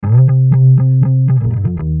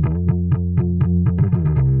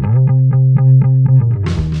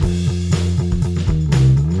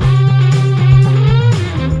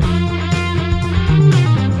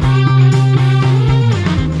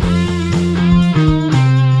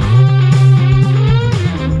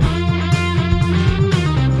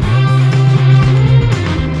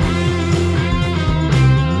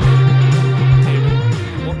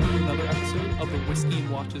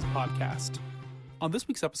this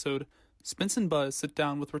week's episode, Spence and Buzz sit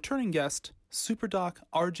down with returning guest, Super Doc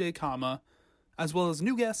RJ Kama, as well as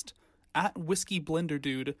new guest, at Whiskey Blender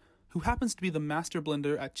Dude, who happens to be the master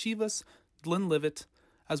blender at Chivas, Glenlivet,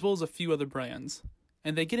 as well as a few other brands.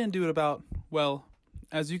 And they get into it about, well,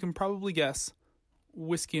 as you can probably guess,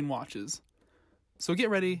 whiskey and watches. So get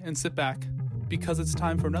ready and sit back, because it's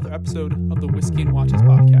time for another episode of the Whiskey and Watches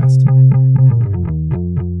podcast.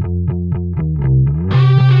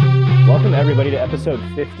 Welcome, everybody, to episode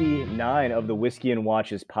 59 of the Whiskey and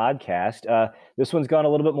Watches podcast. This one's gone a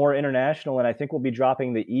little bit more international, and I think we'll be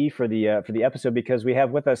dropping the E for the episode because we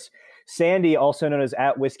have with us Sandy, also known as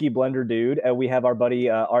at Whiskey Blender Dude. We have our buddy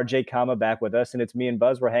RJ Kama back with us, and it's me and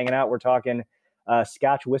Buzz. We're hanging out. We're talking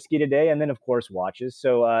Scotch whiskey today, and then, of course, watches.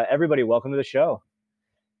 So, everybody, welcome to the show.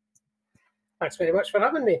 Thanks very much for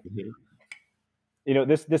having me. Mm-hmm. You know,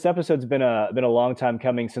 this episode's been a long time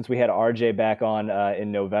coming since we had RJ back on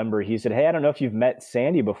in November. He said, "Hey, I don't know if you've met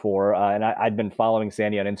Sandy before," and I'd been following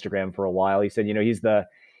Sandy on Instagram for a while. He said, "You know, he's the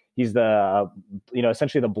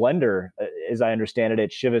essentially the blender, as I understand it,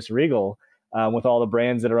 at Chivas Regal, with all the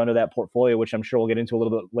brands that are under that portfolio, which I'm sure we'll get into a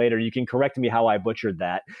little bit later. You can correct me how I butchered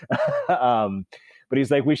that." But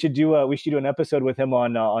he's like, we should do an episode with him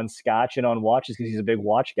on Scotch and on watches because he's a big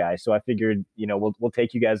watch guy. So I figured, you know, we'll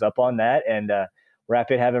take you guys up on that, and we're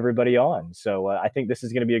happy to have everybody on. So I think this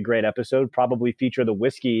is going to be a great episode, probably feature the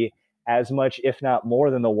whiskey as much, if not more,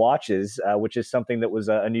 than the watches, which is something that was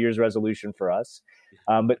a New Year's resolution for us.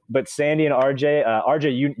 But Sandy and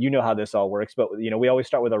RJ, you know how this all works, but you know, we always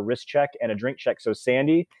start with a wrist check and a drink check. So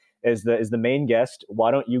Sandy is the main guest.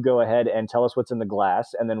 Why don't you go ahead and tell us what's in the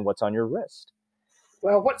glass and then what's on your wrist?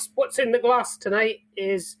 Well, what's in the glass tonight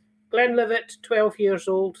is Glenlivet, 12 years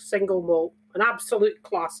old, single malt, an absolute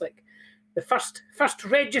classic. The first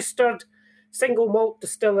registered single malt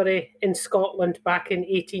distillery in Scotland back in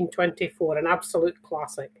 1824, an absolute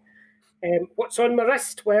classic. What's on my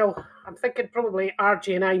wrist? Well, I'm thinking probably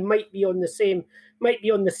RJ and I might be on the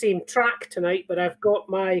same track tonight, but I've got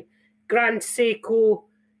my Grand Seiko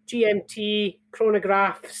GMT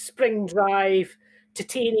chronograph, spring drive,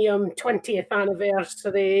 titanium 20th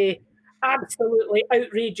anniversary, absolutely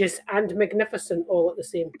outrageous and magnificent all at the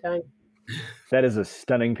same time. That is a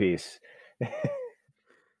stunning piece.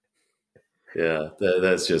 Yeah,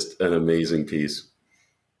 that's just an amazing piece.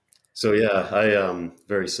 So yeah, I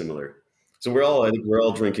very similar. So I think we're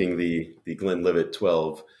all drinking the Glenlivet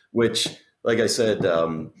 12, which, like I said,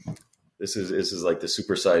 this is like the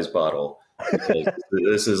supersized bottle.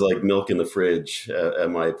 This is like milk in the fridge at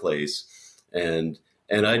my place, and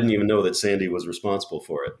I didn't even know that Sandy was responsible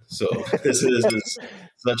for it. So this is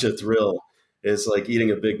such a thrill. It's like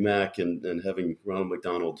eating a Big Mac and having Ronald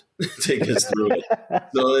McDonald take us through it.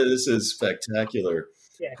 So this is spectacular.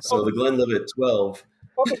 Yeah. So the Glenlivet 12.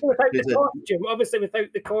 Obviously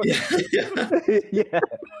without the costume. Yeah.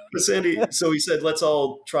 But Sandy, so he said, let's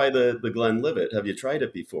all try the Glenlivet. Have you tried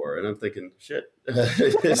it before? And I'm thinking, shit.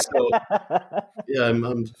 So yeah,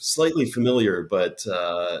 I'm slightly familiar, but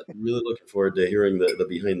really looking forward to hearing the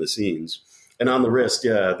behind the scenes. And on the wrist,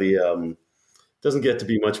 yeah, the doesn't get to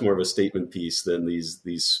be much more of a statement piece than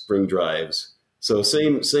these spring drives. So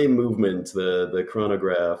same movement, the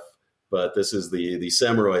chronograph, but this is the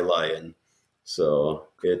Samurai Lion. So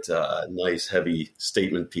it's a nice heavy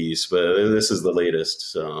statement piece, but this is the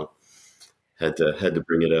latest. So had to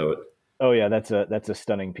bring it out. Oh yeah, that's a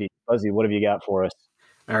stunning piece. Buzzy, what have you got for us?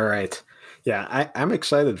 All right. Yeah, I'm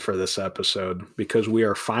excited for this episode because we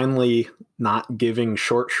are finally not giving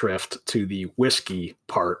short shrift to the whiskey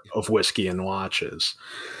part of Whiskey and Watches.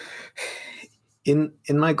 In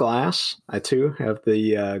my glass, I too have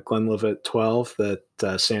the Glenlivet 12 that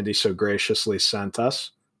Sandy so graciously sent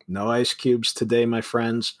us. No ice cubes today, my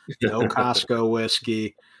friends. No Costco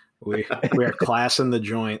whiskey. We are classing the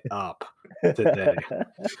joint up today.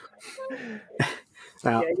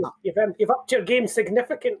 Now, you've upped your game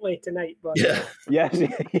significantly tonight, bud. Yeah. Yes,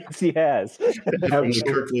 he has. From the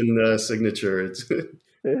Kirkland signature.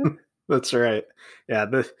 That's right. Yeah,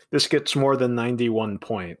 this gets more than 91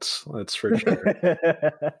 points. That's for sure.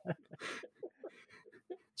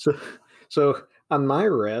 So on my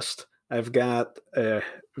wrist, I've got a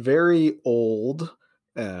very old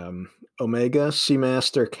Omega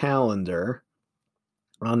Seamaster calendar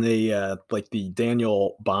on the the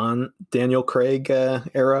Daniel Craig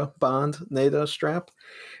era Bond NATO strap.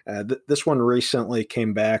 This one recently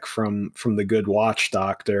came back from the good watch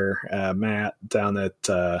doctor Matt down at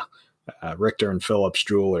Richter and Phillips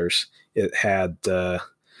Jewelers. It had the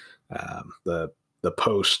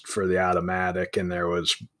post for the automatic, and there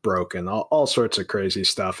was broken, all sorts of crazy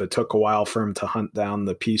stuff. It took a while for him to hunt down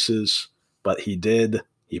the pieces, but he did.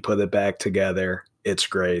 You put it back together. It's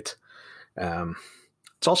great.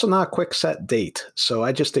 It's also not a quick set date, so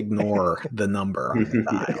I just ignore the number on the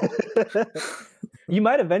dial. You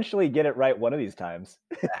might eventually get it right one of these times.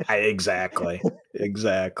 Exactly.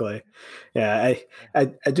 Yeah,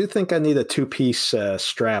 I do think I need a 2-piece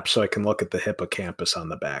strap so I can look at the hippocampus on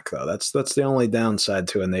the back, though. That's the only downside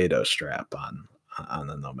to a NATO strap on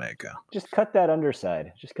an Omega. Just cut that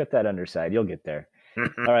underside. You'll get there.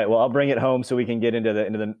 All right. Well, I'll bring it home so we can get into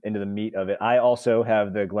the meat of it. I also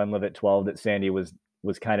have the Glenlivet 12 that Sandy was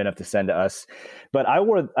kind enough to send to us, but I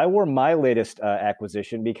wore my latest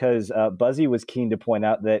acquisition because Buzzy was keen to point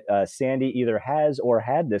out that Sandy either has or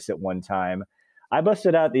had this at one time. I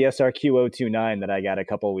busted out the SRQ 029 that I got a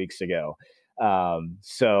couple of weeks ago.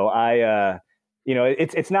 So I,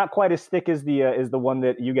 it's not quite as thick as the one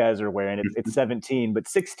that you guys are wearing. It's 17, but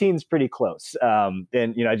 16 is pretty close. And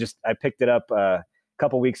I picked it up a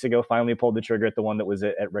couple weeks ago. Finally pulled the trigger at the one that was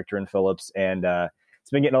at Richter and Phillips, and it's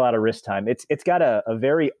been getting a lot of wrist time. It's got a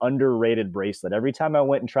very underrated bracelet. Every time I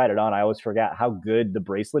went and tried it on, I always forgot how good the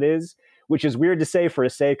bracelet is, which is weird to say for a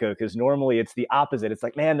Seiko because normally it's the opposite. It's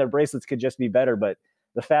like, man, their bracelets could just be better, but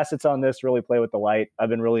the facets on this really play with the light. I've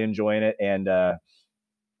been really enjoying it, and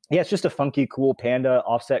it's just a funky, cool Panda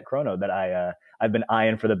offset chrono that I've been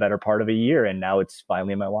eyeing for the better part of a year, and now it's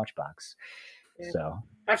finally in my watch box. Yeah. So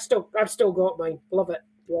I've still got mine. Love it.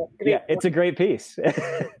 Yeah, it's a great piece.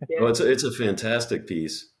 Well, it's a fantastic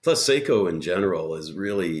piece. Plus, Seiko in general has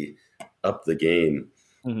really upped the game,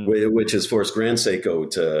 which has forced Grand Seiko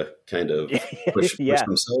to kind of push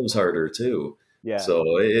themselves harder too. Yeah. So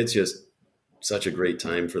it's just such a great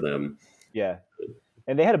time for them. Yeah.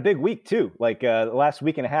 And they had a big week too. Like the last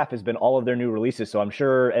week and a half has been all of their new releases. So I'm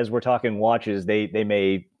sure as we're talking watches, they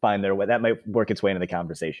may find their way. That might work its way into the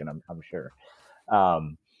conversation. I'm sure.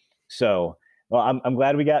 Well, I'm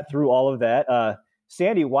glad we got through all of that.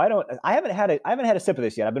 Sandy, I haven't had a sip of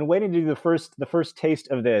this yet. I've been waiting to do the first taste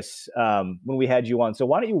of this when we had you on. So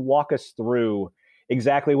why don't you walk us through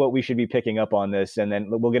exactly what we should be picking up on this, and then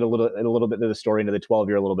we'll get a little bit of the story into the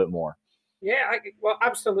 12-year a little bit more. Yeah, well,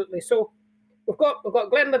 absolutely. So we've got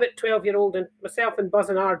Glenlivet 12-year-old, and myself and Buzz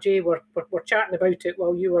and RJ were chatting about it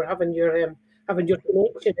while you were having your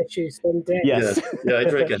connection issues. And yes, yeah, I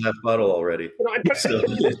drank a half bottle already.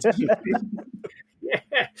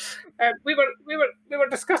 We were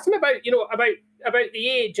discussing about the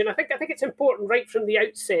age, and I think it's important right from the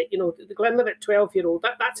outset. The Glenlivet 12-year-old,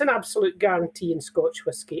 that's an absolute guarantee in Scotch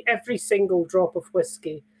whisky. Every single drop of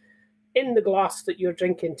whisky in the glass that you're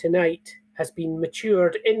drinking tonight has been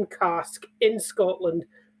matured in cask in Scotland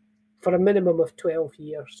for a minimum of 12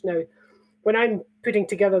 years. Now, when I'm putting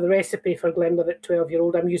together the recipe for Glenlivet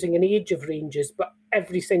 12-year-old, I'm using an age of ranges, but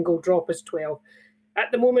every single drop is 12.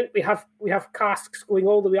 At the moment, we have casks going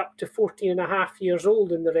all the way up to 14 and a half years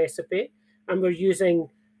old in the recipe, and we're using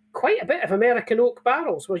quite a bit of American oak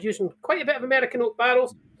barrels. We're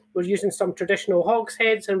using some traditional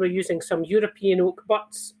hogsheads, and we're using some European oak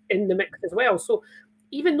butts in the mix as well. So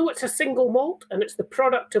even though it's a single malt and it's the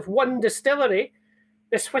product of one distillery,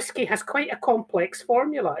 this whiskey has quite a complex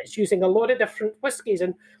formula. It's using a lot of different whiskies,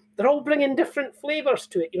 and they're all bringing different flavors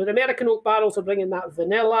to it. The American oak barrels are bringing that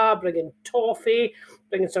vanilla, bringing toffee,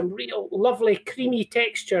 bringing some real lovely creamy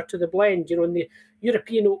texture to the blend. And the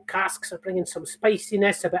European oak casks are bringing some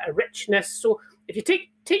spiciness, a bit of richness. So if you take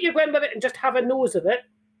your Glenlivet and just have a nose of it,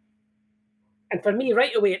 and for me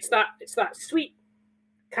right away, it's that sweet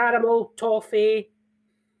caramel, toffee,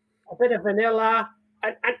 a bit of vanilla.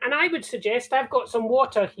 And I would suggest, I've got some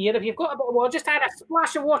water here. If you've got a bit of water, just add a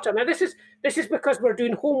splash of water. Now, this is because we're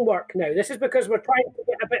doing homework now. This is because we're trying to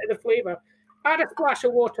get a bit of the flavour. Add a splash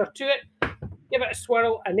of water to it, give it a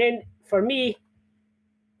swirl, and then, for me,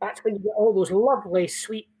 that's when you get all those lovely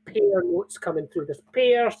sweet pear notes coming through. There's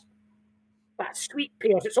pears, that sweet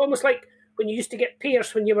pears. It's almost like when you used to get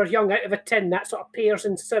pears when you were young out of a tin, that sort of pears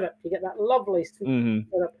and syrup. You get that lovely sweet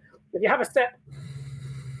syrup. If you have a sip,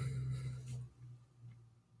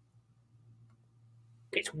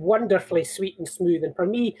 it's wonderfully sweet and smooth. And for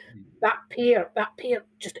me, that pear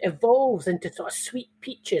just evolves into sort of sweet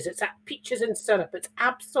peaches. It's that peaches and syrup. It's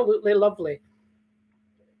absolutely lovely.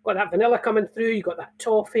 Got that vanilla coming through. You got that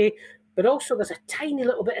toffee. But also there's a tiny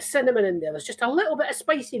little bit of cinnamon in there. There's just a little bit of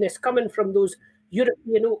spiciness coming from those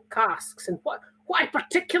European oak casks. And what I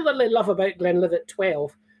particularly love about Glenlivet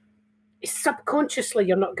 12 is subconsciously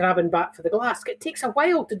you're not grabbing back for the glass. It takes a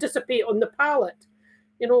while to dissipate on the palate.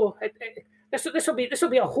 This will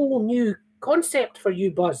be a whole new concept for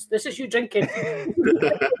you, Buzz. This is you drinking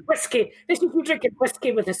whiskey. This is you drinking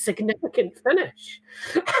whiskey with a significant finish.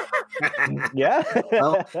 Yeah.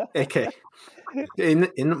 Well, okay. In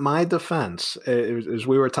my defense, as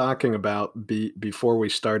we were talking about before we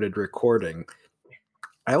started recording,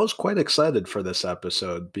 I was quite excited for this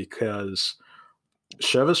episode because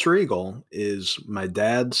Chivas Regal is my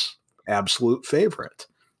dad's absolute favorite.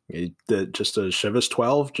 Just a Chivas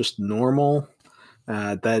 12, just normal.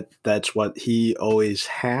 That's what he always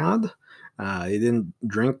had. He didn't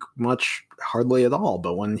drink much, hardly at all.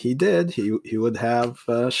 But when he did, he would have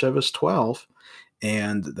Chivas 12.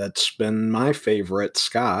 And that's been my favorite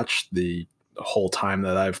Scotch the whole time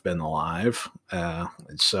that I've been alive.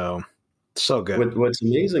 So good. What's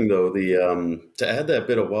amazing, though, to add that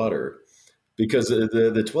bit of water, because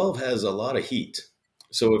the 12 has a lot of heat.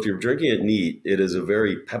 So if you're drinking it neat, it is a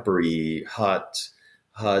very peppery, hot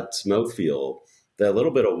mouthfeel. That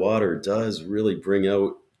little bit of water does really bring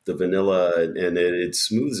out the vanilla, and it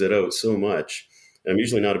smooths it out so much. I'm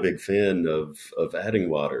usually not a big fan of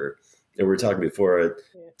adding water. And we were talking before,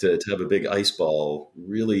 to have a big ice ball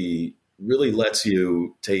really lets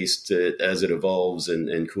you taste it as it evolves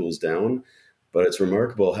and cools down. But it's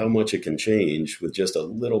remarkable how much it can change with just a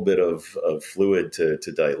little bit of fluid to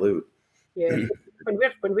dilute. Yeah. When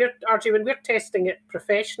we're testing it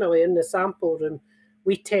professionally in the sample room,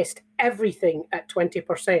 we test everything at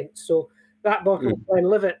 20%. So that bottle of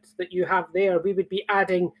Glenlivet that you have there, we would be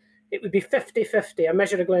adding, it would be 50-50, a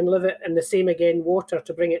measure of Glenlivet and the same again water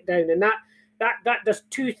to bring it down. And that does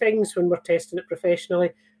two things when we're testing it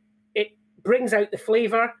professionally. It brings out the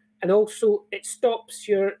flavour, and also it stops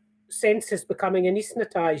your senses becoming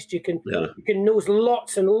anaesthetized. You can nose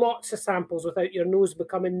lots and lots of samples without your nose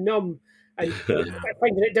becoming numb and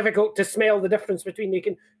finding it difficult to smell the difference between.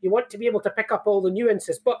 You want to be able to pick up all the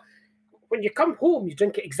nuances, but when you come home, you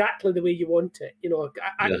drink it exactly the way you want it.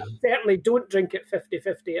 I certainly don't drink it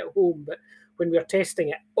 50-50 at home, but when we're testing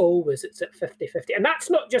it, always it's at 50-50. And that's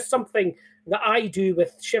not just something that I do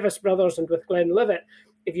with Chivas Brothers and with Glenlivet.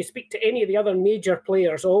 If you speak to any of the other major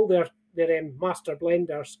players, all their master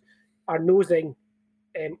blenders are nosing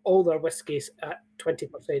all their whiskies at 20%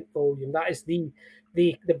 volume. That is the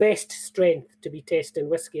best strength to be testing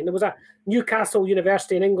whiskey. And there was a Newcastle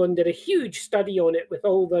University in England did a huge study on it with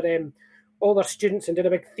all their students and did a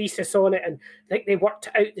big thesis on it, and I think they worked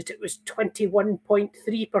out that it was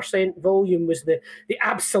 21.3% volume was the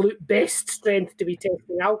absolute best strength to be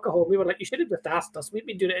testing alcohol. We were like, you should have just asked us. We'd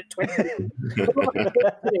been doing it at 20.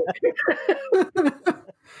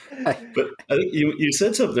 But I think you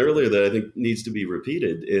said something earlier that I think needs to be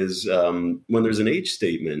repeated is when there's an age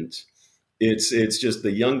statement, it's just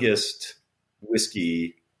the youngest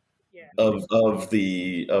whiskey of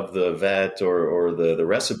the vat or the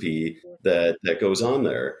recipe that goes on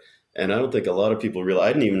there. And I don't think a lot of people realize.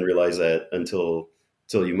 I didn't even realize that until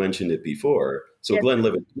you mentioned it before. So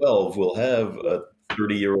Glenlivet 12 will have a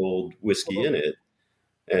 30-year-old whiskey in it.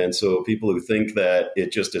 And so people who think that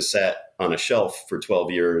it just is sat on a shelf for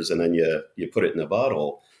 12 years and then you put it in a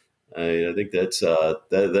bottle, I think that's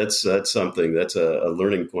something, that's a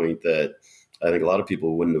learning point that I think a lot of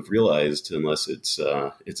people wouldn't have realized unless it's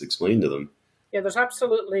explained to them. Yeah, there's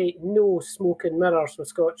absolutely no smoke and mirrors with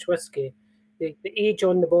Scotch whisky. The age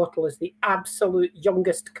on the bottle is the absolute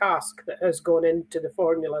youngest cask that has gone into the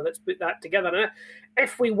formula that's put that together. And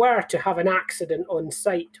if we were to have an accident on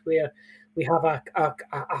site where we have a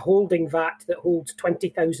holding vat that holds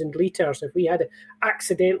 20,000 litres, if we had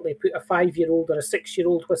accidentally put a 5-year-old or a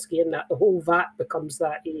 6-year-old whiskey in that, the whole vat becomes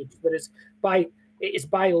that age. Whereas it is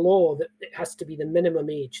by law that it has to be the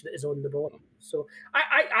minimum age that is on the bottle. So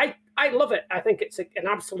I love it. I think it's an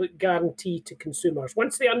absolute guarantee to consumers.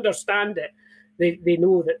 Once they understand it, they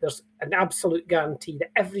know that there's an absolute guarantee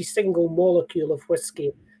that every single molecule of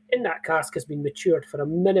whiskey in that cask has been matured for a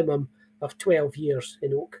minimum of 12 years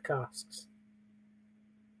in oak casks.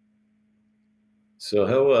 So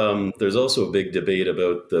how there's also a big debate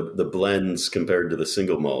about the blends compared to the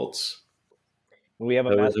single malts. We have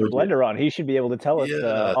a master blender on. He should be able to tell us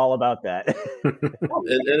all about that. and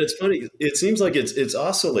it's funny. It seems like it's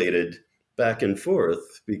oscillated back and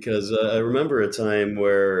forth because I remember a time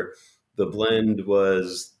where the blend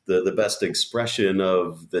was the best expression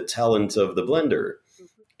of the talent of the blender.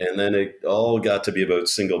 And then it all got to be about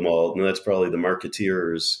single malt, and that's probably the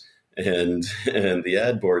marketeers and the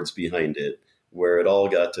ad boards behind it, where it all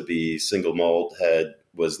got to be single malt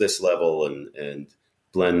was this level and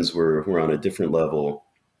blends were on a different level.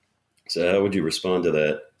 So how would you respond to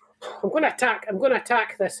that? I'm going to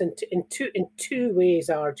attack this in two ways,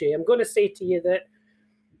 RJ. I'm going to say to you that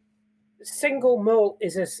single malt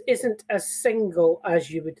isn't as single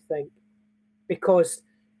as you would think. because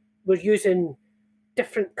we're using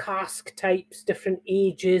different cask types, different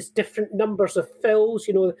ages, different numbers of fills.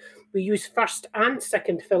 You know, we use first and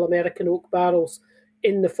second fill American oak barrels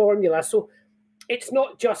in the formula. So it's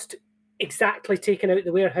not just exactly taking out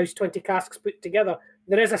the warehouse 20 casks put together.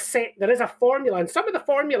 There is a formula, and some of the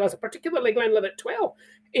formulas, particularly Glenlivet 12,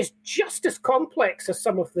 is just as complex as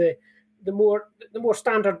some of the more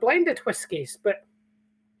standard blended whiskies. But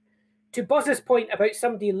to Buzz's point about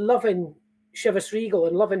somebody loving Chivas Regal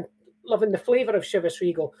and loving the flavour of Chivas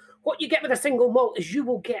Regal, what you get with a single malt is you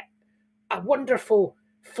will get a wonderful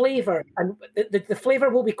flavour, and the flavour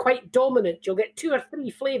will be quite dominant. You'll get 2 or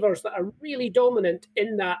 3 flavours that are really dominant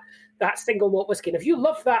in that single malt whiskey. And if you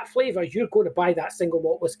love that flavour, you're going to buy that single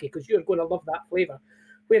malt whiskey because you're going to love that flavour.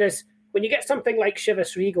 Whereas when you get something like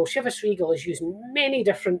Chivas Regal is using many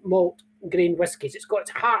different malt grain whiskies. It's got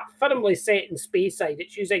its heart firmly set in Speyside.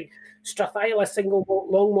 It's using Strathisla single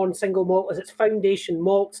malt, Longmorn single malt as its foundation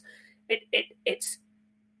malts. It's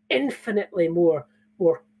infinitely more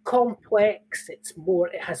complex. It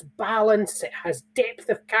has balance. It has depth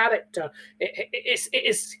of character.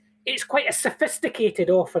 It's quite a sophisticated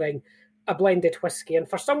offering, a blended whiskey. And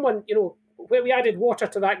for someone, you know, where we added water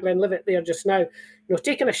to that Glenlivet there just now, you know,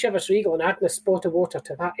 taking a Chivas Regal and adding a spot of water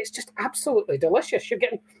to that, it's just absolutely delicious. You're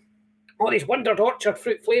getting all these wondered orchard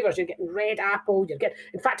fruit flavours. You're getting red apple.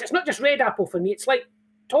 In fact, it's not just red apple for me. It's like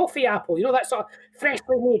toffee apple, you know, that sort of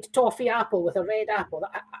freshly made toffee apple with a red apple.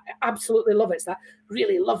 I absolutely love it. It's that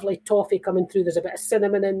really lovely toffee coming through. There's a bit of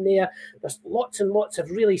cinnamon in there. There's lots and lots of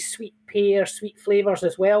really sweet pear, sweet flavours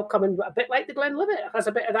as well coming, a bit like the Glenlivet. It has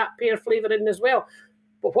a bit of that pear flavour in as well.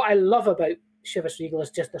 But what I love about Chivas Regal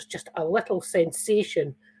is there's just a little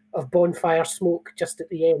sensation of bonfire smoke just at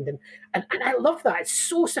the end. And I love that. It's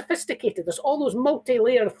so sophisticated. There's all those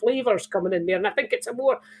multi-layer flavours coming in there. And I think it's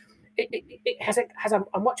it has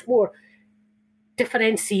a much more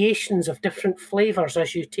differentiations of different flavours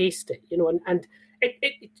as you taste it, you know, and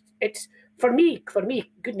it's for me,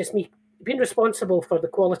 goodness me, being responsible for the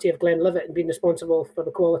quality of Glenlivet and being responsible for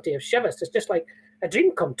the quality of Chivas is just like a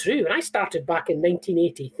dream come true. And I started back in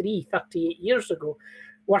 1983, 38 years ago,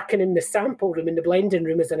 working in the sample room, in the blending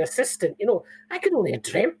room as an assistant. You know, I could only have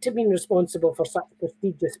dreamt of being responsible for such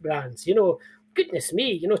prestigious brands, you know. Goodness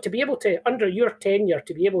me, you know, to be able to, under your tenure,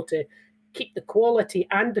 to be able to keep the quality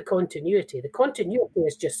and the continuity. The continuity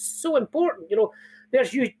is just so important. You know,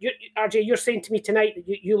 there's you RJ, you're saying to me tonight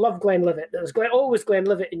that you love Glenlivet. There's always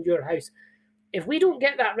Glenlivet in your house. If we don't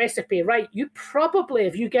get that recipe right, you probably,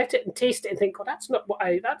 if you get it and taste it and think, oh, that's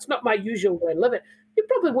not my usual Glenlivet, you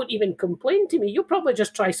probably won't even complain to me. You'll probably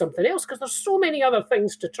just try something else because there's so many other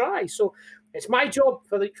things to try. So it's my job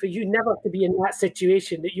for you never to be in that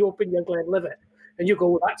situation that you open your Glenlivet and you go,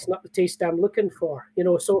 well, that's not the taste I'm looking for. You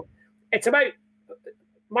know, so it's about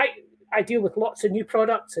I deal with lots of new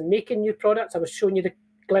products and making new products. I was showing you the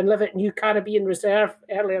Glenlivet New Caribbean Reserve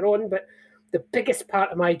earlier on, but the biggest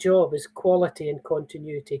part of my job is quality and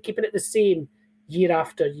continuity, keeping it the same year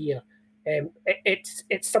after year. It's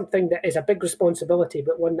something that is a big responsibility,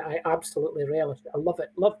 but one that I absolutely relish. I love it.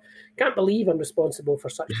 Can't believe I'm responsible for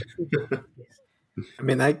such a I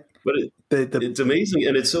mean, it's amazing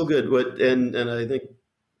and it's so good. And I think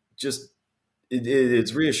just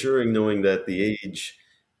it's reassuring knowing that the age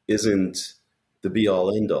isn't the be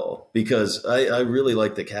all end all, because I really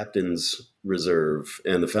like the Captain's Reserve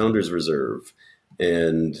and the Founder's Reserve.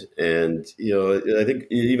 And you know, I think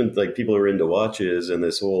even like people who are into watches and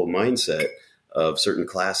this whole mindset of certain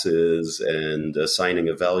classes and assigning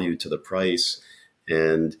a value to the price,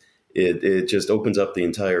 and it just opens up the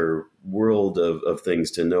entire world of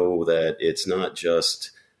things to know that it's not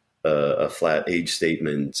just a flat age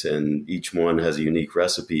statement and each one has a unique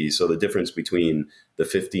recipe. So the difference between the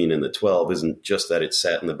 15 and the 12 isn't just that it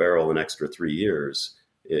sat in the barrel an extra 3 years.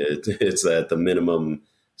 It's that the minimum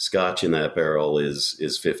Scotch in that barrel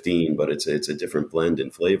is 15, but it's a different blend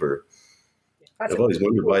in flavor. I've always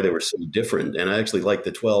wondered why they were so different. And I actually like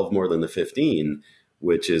the 12 more than the 15,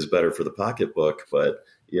 which is better for the pocketbook, but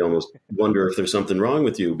you almost wonder if there's something wrong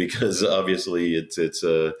with you because obviously it's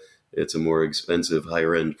a more expensive,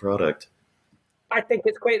 higher end product. I think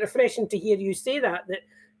it's quite refreshing to hear you say that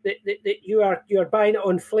you're buying it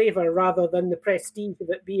on flavour rather than the prestige of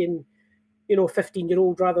it being, you know,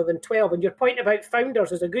 15-year-old rather than 12. And your point about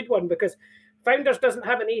Founders is a good one because Founders doesn't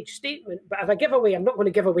have an age statement. But if I give away, I'm not going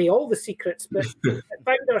to give away all the secrets, but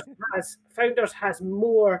Founders has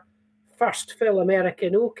more first fill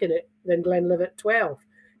American oak in it than Glenlivet 12.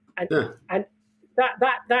 And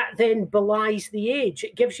that then belies the age.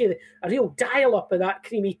 It gives you a real dial-up of that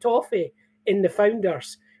creamy toffee in the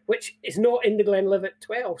Founders, which is not in the Glenlivet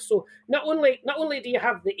 12. So not only do you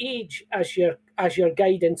have the age as your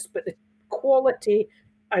guidance, but the quality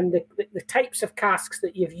and the types of casks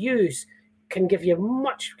that you've used can give you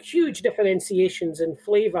huge differentiations in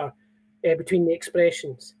flavour between the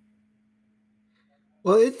expressions.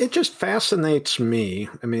 Well, it just fascinates me.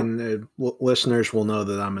 I mean, listeners will know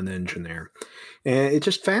that I'm an engineer, and it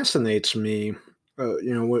just fascinates me.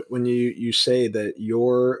 When you say that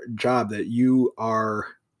your job, that you are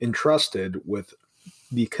entrusted with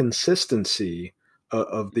the consistency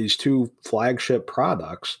of these two flagship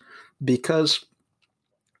products, because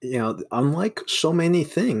unlike so many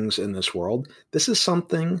things in this world, this is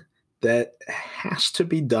something that has to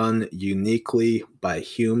be done uniquely by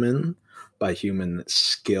human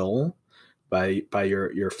skill, by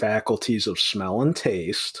your faculties of smell and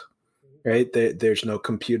taste, right? There's no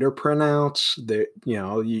computer printouts. There,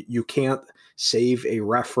 you can't save a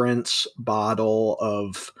reference bottle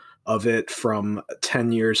of it from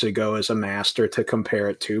 10 years ago as a master to compare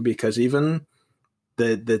it to, because even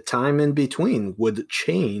the time in between would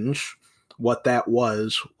change what that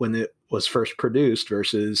was when it was first produced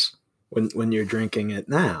versus when you're drinking it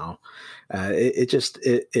now.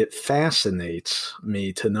 It fascinates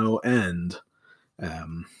me to no end,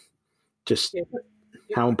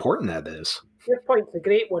 how important that is. Your point's a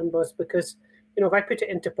great one, Buzz, because if I put it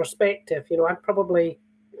into perspective, I'm probably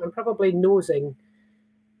nosing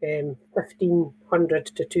 1,500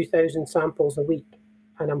 to 2,000 samples a week,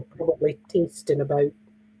 and I'm probably tasting about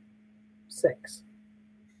 6.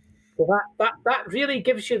 So that really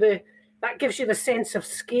gives you the sense of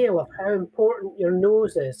scale of how important your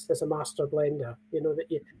nose is as a master blender.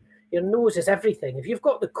 That your nose is everything. If you've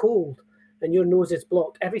got the cold and your nose is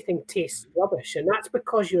blocked, everything tastes rubbish, and that's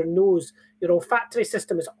because your nose, your olfactory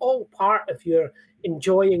system, is all part of your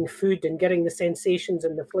enjoying food and getting the sensations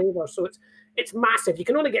and the flavor. So it's massive. You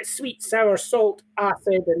can only get sweet, sour, salt,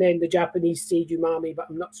 acid, and then the Japanese say umami, but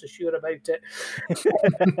I'm not so sure about it. And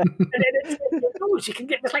then it's your nose. You can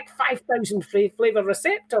get there's like 5,000 flavor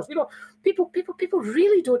receptors. People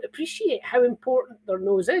really don't appreciate how important their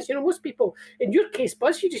nose is. Most people, in your case,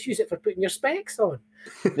 Buzz, you just use it for putting your specs on.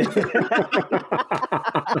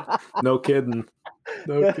 No kidding.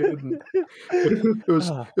 It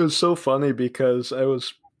was so funny because I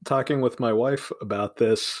was talking with my wife about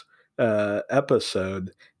this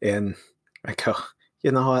episode, and I go,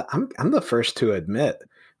 I'm the first to admit,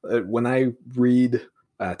 when I read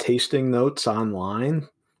tasting notes online,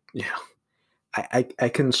 I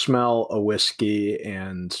can smell a whiskey,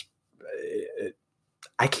 and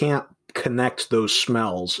I can't connect those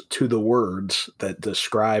smells to the words that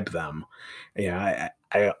describe them.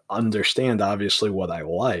 I understand obviously what I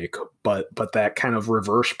like, but that kind of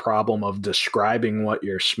reverse problem of describing what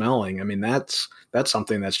you're smelling, I mean, that's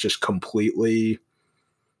something that's just completely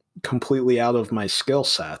out of my skill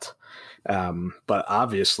set. But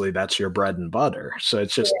obviously that's your bread and butter. So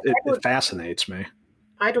it's just, it fascinates me.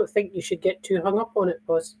 I don't think you should get too hung up on it,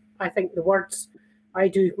 Buzz. I think the words, I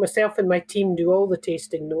do, myself and my team do all the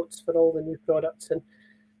tasting notes for all the new products, and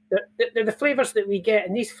they're the flavours that we get,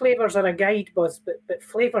 and these flavours are a guide, Buzz, but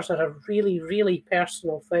flavours are a really, really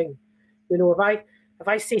personal thing. If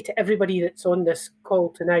I say to everybody that's on this call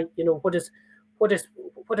tonight, what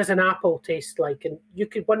does an apple taste like? And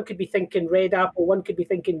one could be thinking red apple, one could be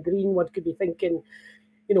thinking green, one could be thinking,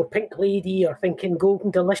 pink lady, or thinking golden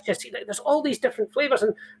delicious. There's all these different flavors,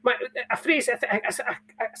 and a phrase,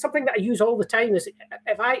 something that I use all the time is,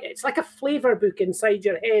 it's like a flavor book inside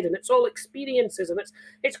your head, and it's all experiences, and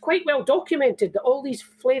it's quite well documented that all these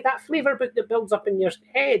that flavor book that builds up in your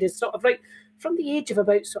head is sort of right from the age of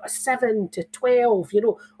about sort of 7 to 12.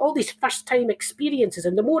 All these first time experiences,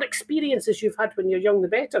 and the more experiences you've had when you're young, the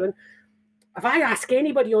better. And if I ask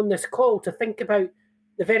anybody on this call to think about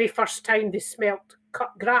the very first time they smelt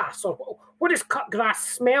cut grass, or what does cut grass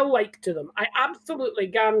smell like to them, I absolutely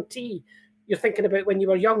guarantee you're thinking about when you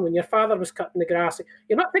were young, when your father was cutting the grass.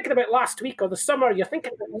 You're not thinking about last week or the summer. You're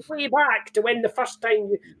thinking about way back to when the first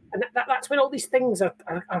time and that's when all these things are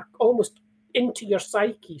almost into your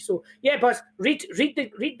psyche. So yeah, Buzz, read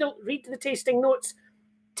the tasting notes,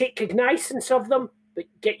 take cognizance of them, but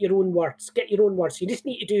get your own words. You just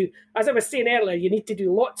need to do, as I was saying earlier, you need to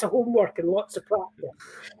do lots of homework and lots of practice.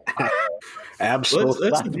 Absolutely. Well,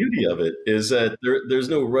 that's the beauty of it, is that there's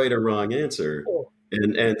no right or wrong answer.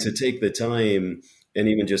 And to take the time and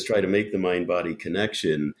even just try to make the mind-body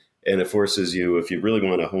connection, and it forces you, if you really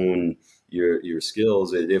want to hone your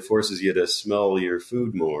skills, it forces you to smell your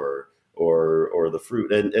food more, or the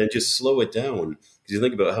fruit, and just slow it down. Because you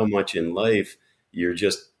think about how much in life you're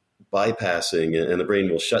just bypassing, and the brain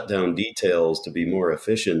will shut down details to be more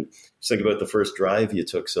efficient. Just think about the first drive you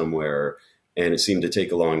took somewhere and it seemed to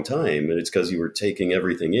take a long time, and it's because you were taking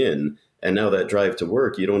everything in. And now that drive to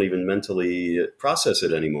work, you don't even mentally process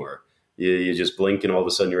it anymore. You just blink and all of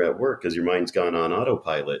a sudden you're at work because your mind's gone on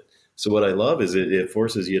autopilot. So what I love is it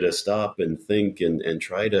forces you to stop and think and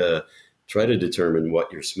try to determine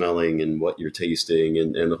what you're smelling and what you're tasting,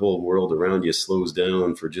 and the whole world around you slows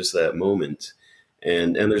down for just that moment.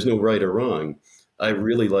 And there's no right or wrong. I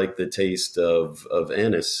really like the taste of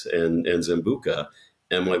anise and Zambuca,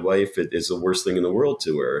 and my wife, it is the worst thing in the world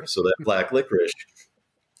to her. So that black licorice,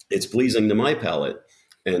 it's pleasing to my palate.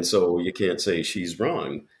 And so you can't say she's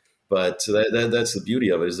wrong. But that's the beauty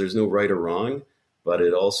of it, is there's no right or wrong. But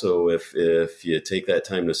it also, if you take that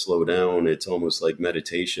time to slow down, it's almost like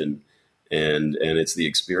meditation, and it's the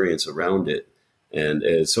experience around it. And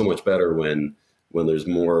it's so much better when there's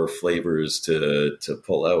more flavors to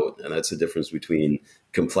pull out. And that's the difference between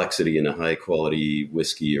complexity in a high quality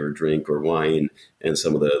whiskey or drink or wine and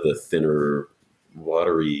some of the thinner,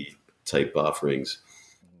 watery type offerings.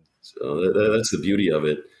 So that's the beauty of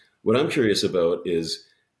it. What I'm curious about is,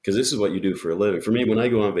 because this is what you do for a living. For me, when I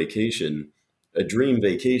go on vacation, a dream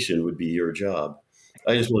vacation would be your job.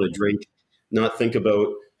 I just want to drink, not think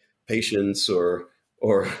about patients or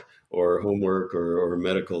homework or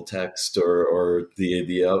medical text or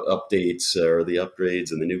the updates or the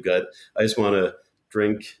upgrades and the new guide. I just want to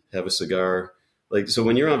drink, have a cigar. Like, so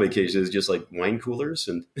when you're on vacation, it's just like wine coolers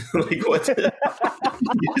and like what?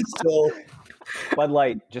 Still... Bud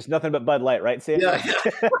Light, just nothing but Bud Light, right, Sam? Yeah.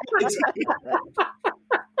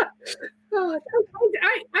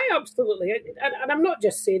 I absolutely, and I'm not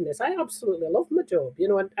just saying this, I absolutely love my job, you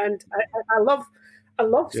know, and I love you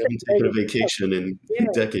haven't taken a vacation in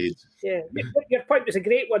decades. Yeah, your point was a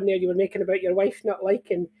great one there. You were making about your wife not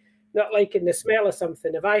liking the smell of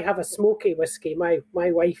something. If I have a smoky whiskey, my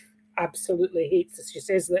wife absolutely hates it. She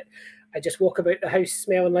says that I just walk about the house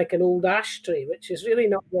smelling like an old ashtray, which is really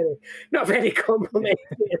not very complimentary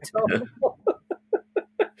at all.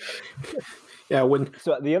 Yeah, when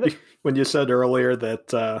you said earlier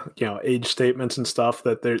that age statements and stuff,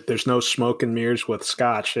 that there's no smoke and mirrors with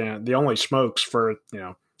Scotch, and the only smokes for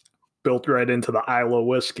built right into the Isla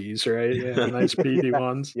whiskeys, right? Yeah, nice peaty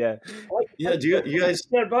ones. Yeah, yeah. Do you guys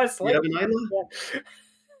have an Isla?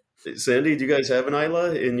 Yeah. Sandy, do you guys have an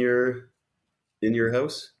Isla in your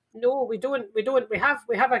house? No, we don't. We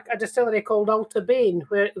have a distillery called Alta Bain,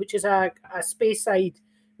 which is a Speyside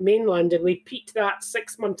mainland, and we peat that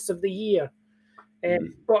 6 months of the year.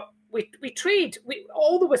 But we trade.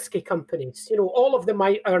 All the whiskey companies, all of them,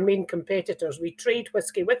 our main competitors, we trade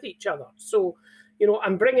whiskey with each other. So,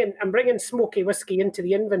 I'm bringing smoky whiskey into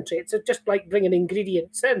the inventory. It's just like bringing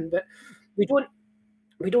ingredients in, but we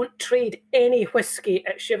don't trade any whiskey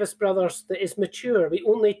at Chivas Brothers that is mature. We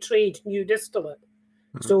only trade new distillate.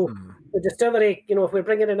 So the distillery, if we're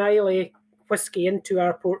bringing an Islay whiskey into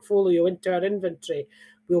our portfolio, into our inventory,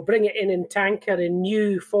 we'll bring it in tanker in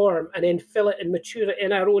new form and then fill it and mature it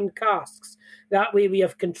in our own casks. That way we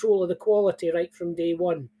have control of the quality right from day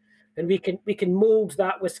one. And we can mold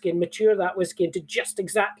that whiskey and mature that whiskey into just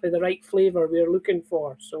exactly the right flavour we're looking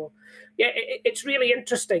for. So, yeah, it's really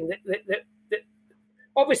interesting that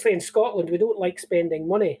obviously in Scotland we don't like spending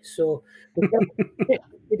money. So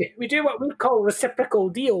we do what we call reciprocal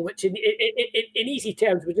deal, which in easy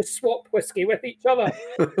terms, we just swap whiskey with each other.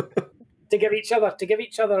 To give each other,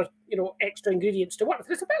 extra ingredients to work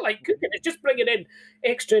with. It's a bit like cooking. It's just bringing in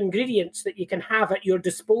extra ingredients that you can have at your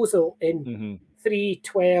disposal in 3,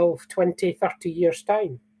 12, 20, 30 years'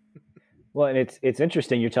 time. Well, and it's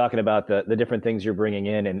interesting. You're talking about the different things you're bringing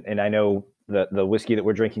in, and I know the whiskey that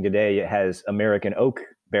we're drinking today, it has American oak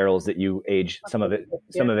barrels that you age some of it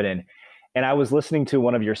in. And I was listening to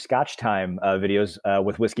one of your Scotch Time videos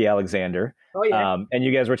with Whiskey Alexander. Oh, yeah. And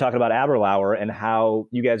you guys were talking about Aberlour and how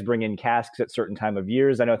you guys bring in casks at certain time of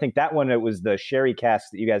years. I think that one, it was the sherry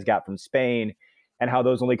casks that you guys got from Spain and how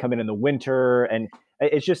those only come in the winter. And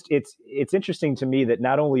it's interesting to me that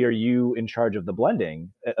not only are you in charge of the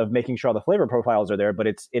blending, of making sure all the flavor profiles are there, but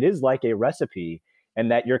it is like a recipe, and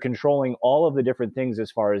that you're controlling all of the different things as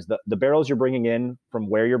far as the barrels you're bringing in, from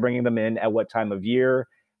where you're bringing them in, at what time of year,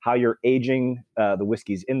 how you're aging the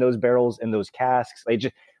whiskeys in those barrels, in those casks.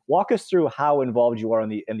 Just walk us through how involved you are in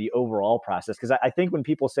the overall process. Because I think when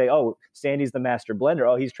people say, "Oh, Sandy's the master blender,"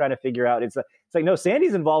 oh, he's trying to figure out. It's like, no,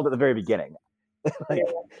 Sandy's involved at the very beginning. I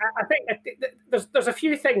think there's a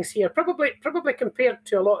few things here. Probably compared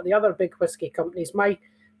to a lot of the other big whiskey companies, my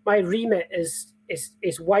remit is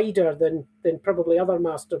wider than probably other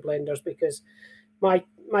master blenders, because my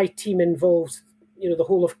team involves the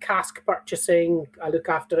whole of cask purchasing. I look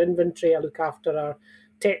after inventory. I look after our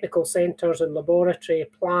technical centres and laboratory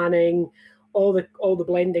planning, all the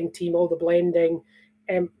blending team, all the blending.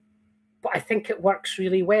 But I think it works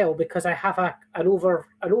really well because I have an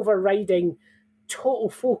overriding total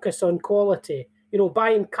focus on quality.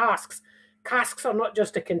 Buying casks. Casks are not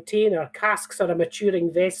just a container. Casks are a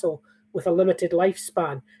maturing vessel with a limited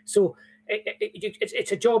lifespan. So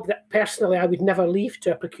it's a job that personally I would never leave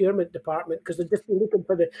to a procurement department because they're just looking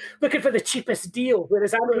for the cheapest deal,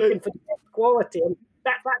 whereas I'm looking for the best quality. And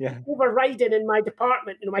that's overriding in my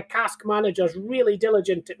department. My cask manager's really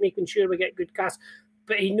diligent at making sure we get good casks,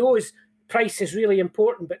 but he knows price is really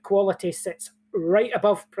important, but quality sits right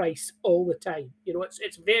above price all the time.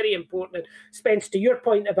 It's very important. And Spence, to your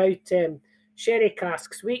point about sherry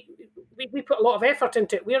casks, we put a lot of effort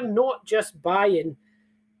into it. We're not just buying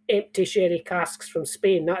empty sherry casks from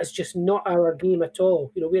Spain. That is just not our game at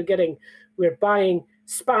all. We're buying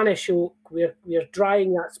Spanish oak. We're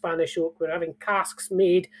drying that Spanish oak. We're having casks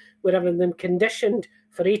made. We're having them conditioned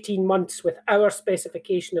for 18 months with our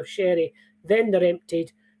specification of sherry. Then they're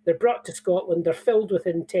emptied. They're brought to Scotland. They're filled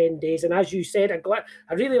within 10 days. And as you said,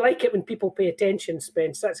 I really like it when people pay attention,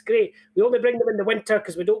 Spence. That's great. We only bring them in the winter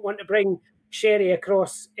because we don't want to bring sherry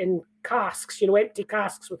across in casks, empty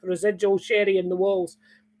casks with residual sherry in the walls.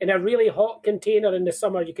 In a really hot container in the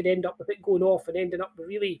summer, you could end up with it going off and ending up with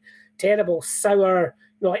really terrible, sour,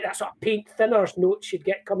 like that sort of paint thinners notes you'd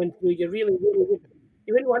get coming through. You really, really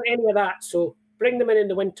wouldn't want any of that. So bring them in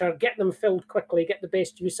the winter, get them filled quickly, get the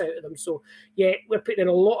best use out of them. So yeah, we're putting in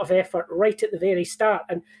a lot of effort right at the very start.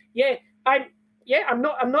 And I'm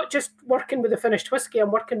not just working with the finished whiskey. I'm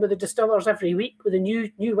working with the distillers every week with a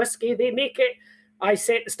new whiskey. They make it. I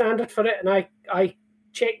set the standard for it, and I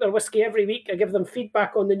check their whiskey every week. I give them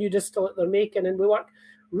feedback on the new distillate they're making, and we work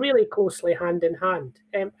really closely hand in hand.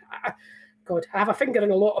 I have a finger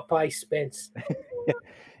in a lot of pie, Spence.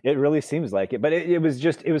 It really seems like it, but it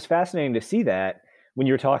was fascinating to see that when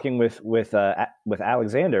you were talking with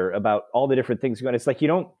Alexander about all the different things going. It's like you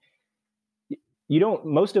don't.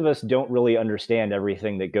 Most of us don't really understand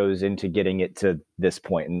everything that goes into getting it to this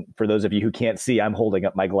point. And for those of you who can't see, I'm holding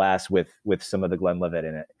up my glass with some of the Glenlivet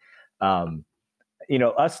in it.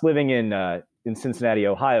 Us living in Cincinnati,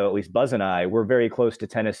 Ohio, at least Buzz and I, we're very close to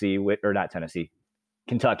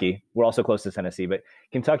Kentucky. We're also close to Tennessee, but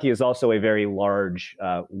Kentucky is also a very large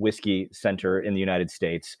whiskey center in the United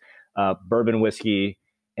States, bourbon whiskey.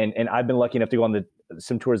 And I've been lucky enough to go on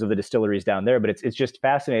some tours of the distilleries down there, but it's just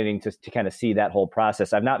fascinating to kind of see that whole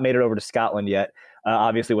process. I've not made it over to Scotland yet.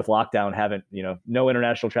 Obviously with lockdown, haven't, no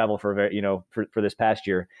international travel for this past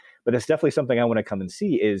year, but it's definitely something I want to come and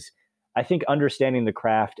see. Is I think understanding the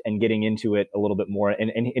craft and getting into it a little bit more,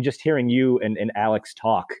 and just hearing you and Alex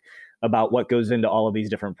talk about what goes into all of these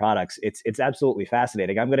different products, it's absolutely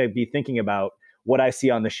fascinating. I'm going to be thinking about what I see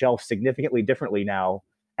on the shelf significantly differently now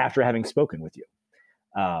after having spoken with you.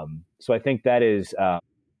 So I think that is. I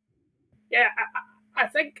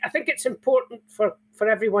think it's important for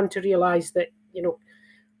everyone to realize that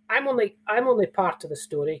I'm only part of the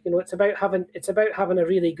story. It's about having a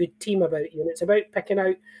really good team about you, and it's about picking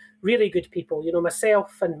out really good people.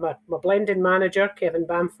 Myself and my blending manager Kevin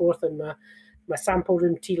Bamforth and my sample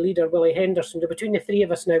room tea leader Willie Henderson. Between the three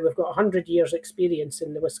of us now, we've got 100 years experience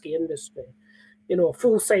in the whiskey industry. A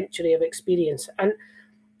full century of experience. And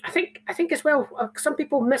I think as well, some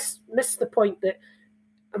people miss the point that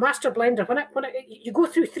a master blender, when you go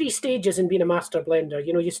through 3 stages in being a master blender.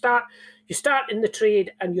 You start in the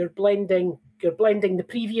trade and you're blending the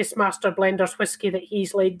previous master blender's whiskey that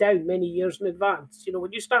he's laid down many years in advance.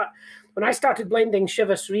 When I started blending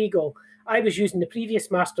Chivas Regal, I was using the previous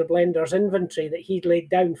master blender's inventory that he'd laid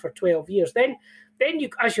down for 12 years. Then you,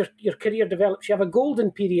 as your career develops, you have a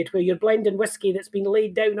golden period where you're blending whiskey that's been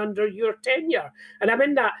laid down under your tenure. And I'm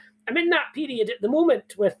in that period at the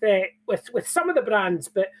moment with some of the brands,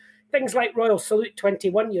 but things like Royal Salute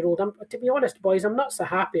 21-year-old, to be honest, boys, I'm not so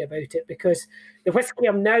happy about it because the whiskey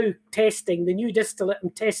I'm now testing, the new distillate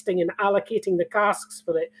I'm testing and allocating the casks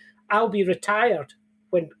for it, I'll be retired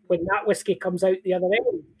when that whiskey comes out the other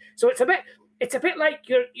end. So it's a bit like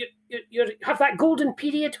you have that golden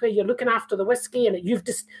period where you're looking after the whiskey and you've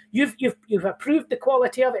approved the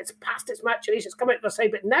quality of it. It's past its maturation. It's come out the other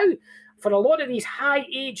side. But now, for a lot of these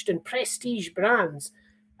high-aged and prestige brands,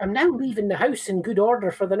 I'm now leaving the house in good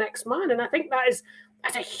order for the next man. And I think that's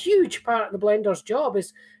a huge part of the blender's job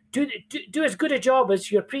is do as good a job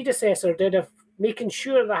as your predecessor did of making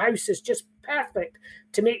sure the house is just perfect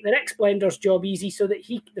to make the next blender's job easy so that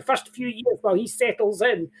the first few years while he settles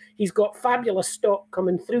in, he's got fabulous stock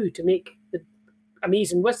coming through to make the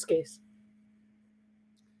amazing whiskies.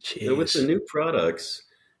 with the new products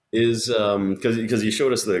is because you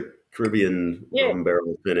showed us the Caribbean rum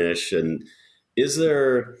barrel finish, and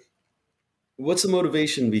what's the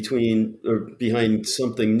motivation behind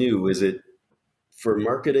something new? Is it for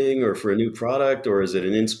marketing or for a new product, or is it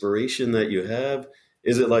an inspiration that you have?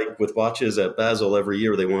 Is it like with watches at Basel every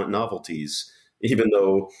year they want novelties, even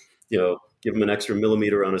though give them an extra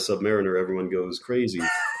millimeter on a Submariner, everyone goes crazy.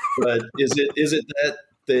 But is it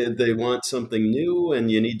that they want something new and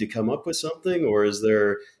you need to come up with something, or is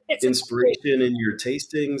there inspiration in your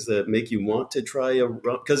tastings that make you want to try a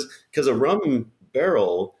rum? Because a rum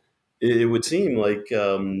barrel, it would seem like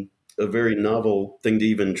a very novel thing to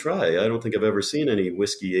even try. I don't think I've ever seen any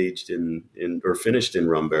whiskey aged in or finished in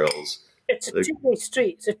rum barrels. It's a two-way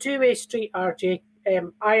street. It's a two-way street, RJ.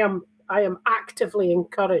 I am actively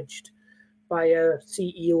encouraged by our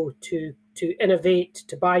CEO to innovate,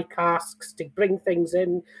 to buy casks, to bring things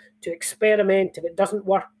in, to experiment. If it doesn't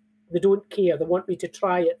work, they don't care. They want me to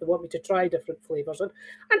try it. They want me to try different flavours. And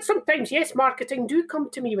sometimes, yes, marketing do come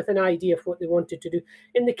to me with an idea of what they wanted to do.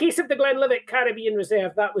 In the case of the Glenlivet Caribbean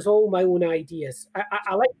Reserve, that was all my own ideas.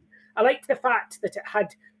 I liked the fact that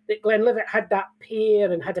that Glenlivet had that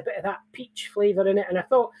pear and had a bit of that peach flavour in it. And I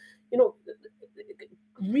thought,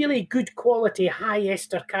 really good quality, high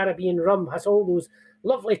ester Caribbean rum has all those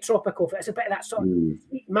lovely tropical. It's a bit of that sort of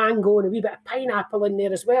sweet mango and a wee bit of pineapple in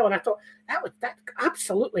there as well. And I thought that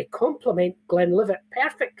absolutely complement Glenlivet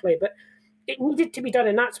perfectly. But it needed to be done,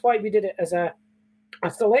 and that's why we did it as a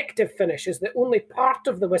selective finish. Is that only part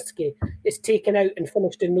of the whiskey is taken out and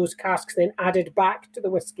finished in those casks, then added back to the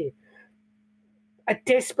whiskey. I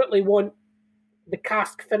desperately want the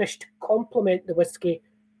cask finish to complement the whiskey.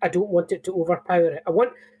 I don't want it to overpower it. I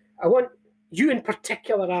want you in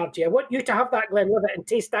particular, RJ. I want you to have that Glenlivet and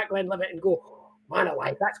taste that Glenlivet and go, man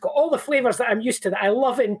alive, that's got all the flavours that I'm used to that I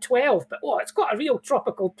love in 12, but it's got a real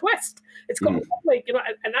tropical twist. It's got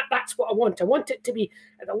and that's what I want. I want it to be,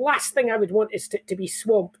 the last thing I would want is to be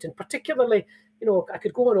swamped, and particularly, I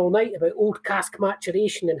could go on all night about old cask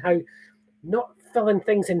maturation and how not filling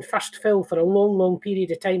things in first fill for a long, long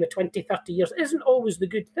period of time, of 20, 30 years, isn't always the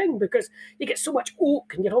good thing, because you get so much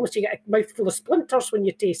oak and you get a mouthful of splinters when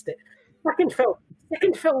you taste it. Second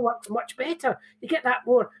fill works much better. You get that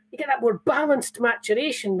more balanced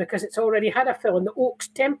maturation because it's already had a fill and the oak's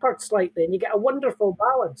tempered slightly, and you get a wonderful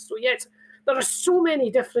balance. So yes, there are so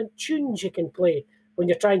many different tunes you can play when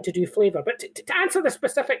you're trying to do flavour. But to answer the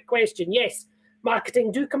specific question, yes,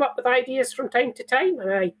 marketing do come up with ideas from time to time,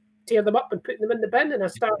 and I tear them up and put them in the bin, and I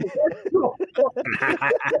start again. I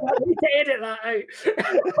need to edit that out.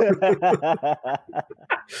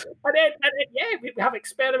 and then, we have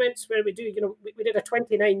experiments where we do, we did a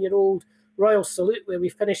 29-year-old Royal Salute where we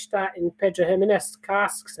finished that in Pedro Jimenez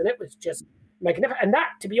casks, and it was just magnificent. And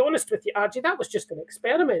that, to be honest with you, RJ, that was just an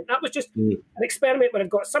experiment. That was just an experiment where I'd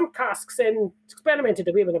got some casks in, experimented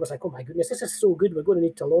away, and I was like, oh my goodness, this is so good, we're going to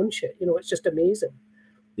need to launch it. It's just amazing.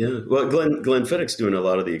 Yeah, well, Glenfiddich's doing a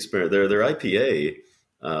lot of the experiment. Their IPA,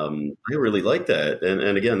 I really like that,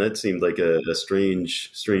 and again, that seemed like a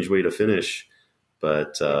strange way to finish,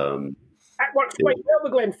 but that works quite well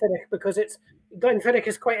with Glenfiddich, because Glenfiddich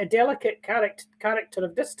is quite a delicate character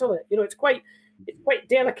of distillate. It's quite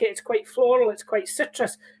delicate, it's quite floral, it's quite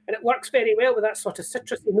citrus, and it works very well with that sort of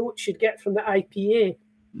citrusy notes you'd get from the IPA.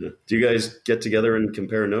 Yeah. Do you guys get together and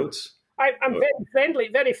compare notes? I'm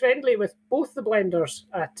very friendly with both the blenders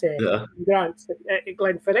at Grant's at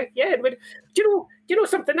Glenfiddich. Yeah, but do you know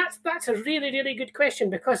something? That's a really, really good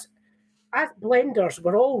question, because as blenders,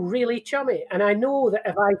 we're all really chummy, and I know that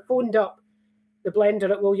if I phoned up the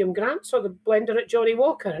blender at William Grant's or the blender at Johnny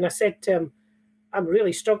Walker, and I said to him, "I'm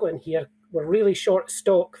really struggling here. We're really short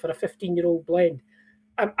stock for a 15-year-old blend,"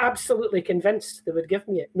 I'm absolutely convinced they would give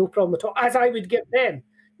me it, no problem at all, as I would give them.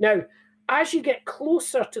 Now, as you get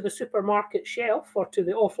closer to the supermarket shelf or to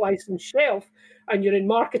the off-license shelf, and you're in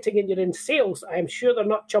marketing and you're in sales, I am sure they're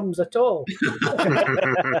not chums at all. But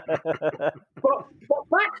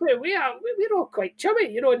back there, we're all quite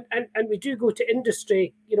chummy, and we do go to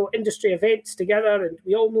industry events together, and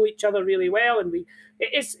we all know each other really well, and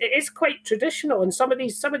it is quite traditional. And some of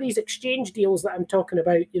these exchange deals that I'm talking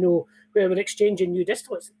about, where we're exchanging new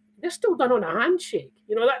distillates, they're still done on a handshake.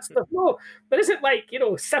 There isn't like,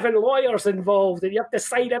 7 lawyers involved and you have to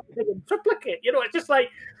sign everything in triplicate. It's just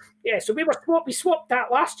like, yeah, so we swapped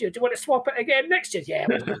that last year. Do you want to swap it again next year? Yeah,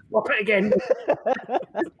 we'll swap it again.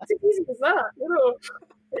 It's as easy as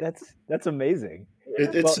that, That's amazing.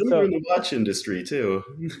 It's similar in the watch industry too.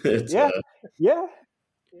 Yeah.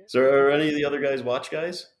 So are any of the other guys watch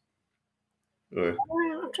guys? Or?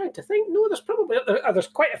 I'm trying to think. No, there's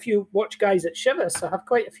quite a few watch guys at Chivas. I have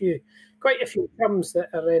quite a few chums that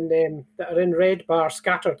are in Red Bar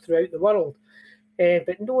scattered throughout the world.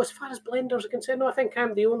 But no, as far as blenders are concerned, no, I think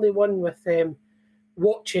I'm the only one with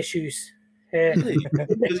watch issues.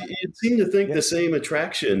 You'd seem to think the same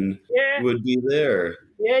attraction would be there.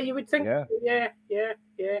 Yeah, you would think. Yeah.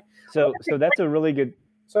 So that's a really good.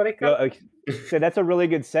 Sorry, so that's a really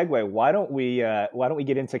good segue. Why don't we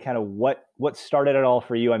get into kind of what started it all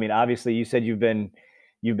for you? I mean, obviously, you said you've been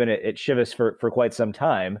at Chivas for quite some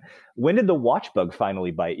time. When did the watch bug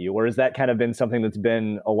finally bite you, or has that kind of been something that's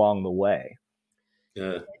been along the way?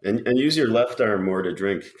 Yeah, and use your left arm more to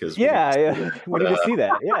drink because we need to see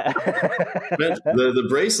that. Yeah, the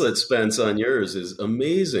bracelet, Spence, on yours is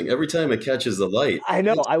amazing. Every time it catches the light, I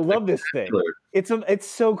know. I love this thing. It's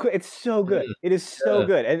so good. It's so good. Yeah. It is so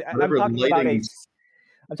good. And I'm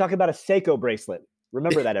talking about a Seiko bracelet.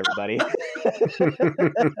 Remember that, everybody.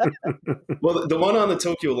 Well, the one on the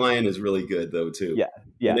Tokyo Lion is really good, though, too.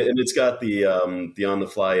 Yeah. And it's got the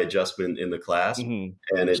on-the-fly adjustment in the clasp, and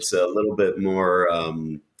it's a little bit more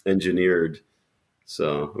engineered.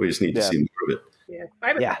 So we just need to see more of it.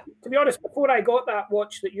 Yeah. To be honest, before I got that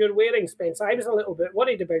watch that you're wearing, Spence, I was a little bit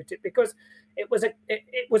worried about it because it was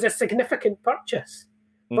a significant purchase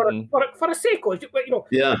for a Seiko. You know.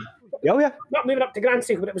 Yeah. Oh, yeah. Not moving up to Grand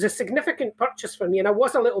Seiko, but it was a significant purchase for me, and I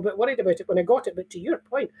was a little bit worried about it when I got it. But to your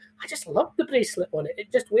point, I just love the bracelet on it. It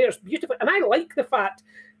just wears beautiful, and I like the fact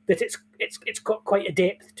that it's got quite a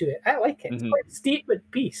depth to it. I like it. It's quite a statement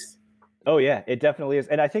piece. Oh, yeah, it definitely is.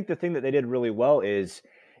 And I think the thing that they did really well is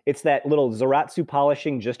it's that little Zaratsu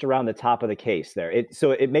polishing just around the top of the case there.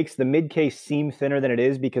 So it makes the mid case seem thinner than it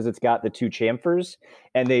is because it's got the two chamfers,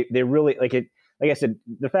 and they really like it. Like I said,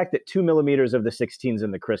 the fact that 2 millimeters of the 16s in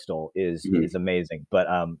the crystal is amazing. But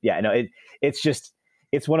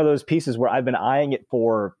it's one of those pieces where I've been eyeing it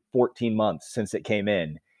for 14 months since it came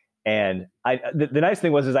in. And the nice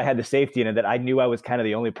thing was I had the safety in it that I knew I was kind of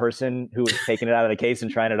the only person who was taking it out of the case and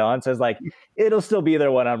trying it on. So I was like, it'll still be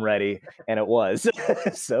there when I'm ready. And it was.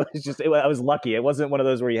 So I was lucky. It wasn't one of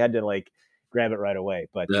those where you had to like grab it right away.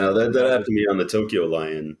 But no, that happened to me on the Tokyo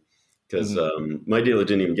Lion because my dealer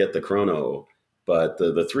didn't even get the chrono. But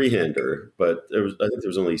the three-hander, I think there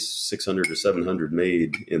was only 600 or 700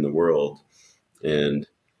 made in the world, and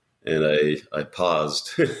I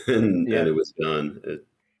paused and it was gone.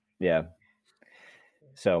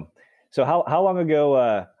 So how long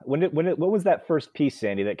ago? What was that first piece,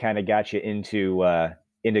 Sandy, that kind of got you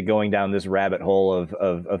into going down this rabbit hole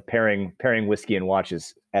of pairing whiskey and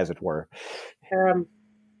watches, as it were?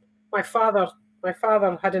 My father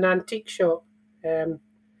had an antique shop.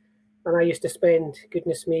 And I used to spend,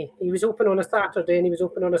 goodness me, he was open on a Saturday and he was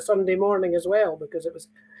open on a Sunday morning as well because it was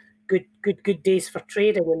good days for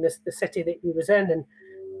trading in the city that he was in. And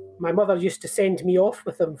my mother used to send me off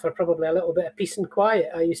with him for probably a little bit of peace and quiet.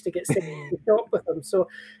 I used to get sick to shop with him. So,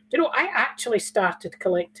 I actually started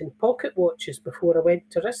collecting pocket watches before I went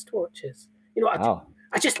to wristwatches.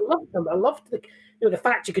 I just loved them. I loved the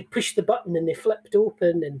fact you could push the button and they flipped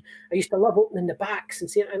open, and I used to love opening the backs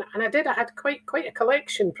and seeing. And I had quite a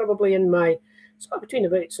collection. Probably in my between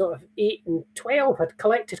about sort of 8 and 12, I'd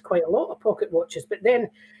collected quite a lot of pocket watches. But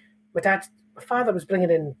then my father was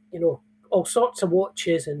bringing in all sorts of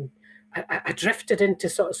watches, and I drifted into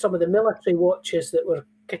sort of some of the military watches that were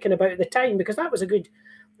kicking about at the time because that was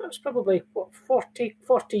probably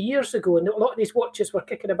 40 years ago, and a lot of these watches were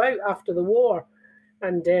kicking about after the war.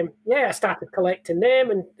 And I started collecting them,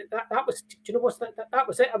 and that was, that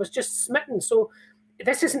was it. I was just smitten. So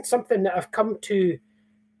this isn't something that I've come to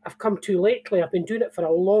lately. I've been doing it for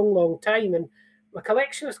a long, long time, and my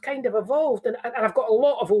collection has kind of evolved. And I've got a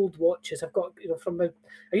lot of old watches. I've got,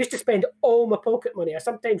 I used to spend all my pocket money. I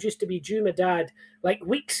sometimes used to be due my dad like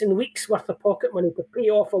weeks and weeks worth of pocket money to pay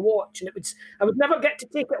off a watch, and I would never get to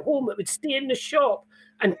take it home. It would stay in the shop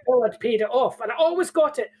until I'd paid it off, and I always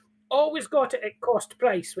got it at cost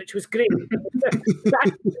price, which was great.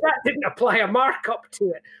 that didn't apply a markup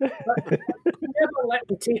to it. But never let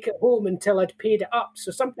me take it home until I'd paid it up.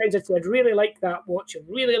 So sometimes I'd say, I'd really like that watch, I'd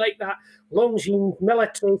really like that Longines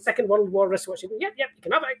military Second World War wristwatch. Yep, you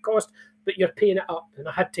can have it at cost, but you're paying it up. And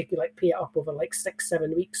I had to pay it up over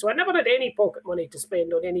 6-7 weeks. So I never had any pocket money to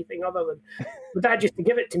spend on anything other than my dad used to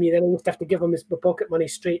give it to me. Then I used to have to give him my pocket money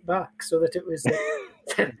straight back so that it was...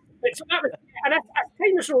 So that was, and as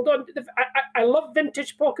time has rolled on, I love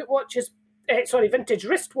vintage pocket watches, vintage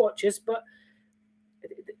wristwatches, but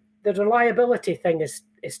the reliability thing is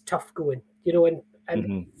tough going,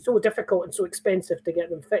 and so difficult and so expensive to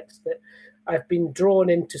get them fixed that I've been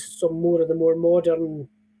drawn into some more of the more modern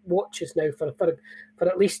watches now for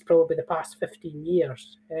at least probably the past 15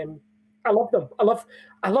 years. I love them. I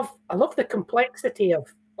love the complexity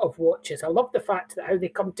of watches. I love the fact that how they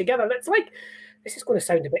come together. It's like, this is going to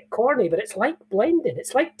sound a bit corny, but it's like blending.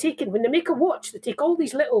 It's like when they make a watch, they take all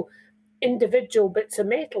these little individual bits of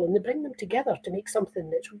metal and they bring them together to make something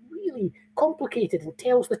that's really complicated and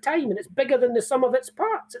tells the time, and it's bigger than the sum of its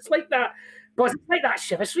parts. It's like that. But it's like that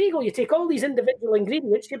Chivas Regal. You take all these individual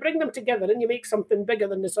ingredients, you bring them together, and you make something bigger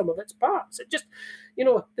than the sum of its parts. It just,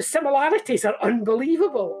 the similarities are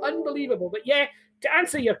unbelievable. But yeah, to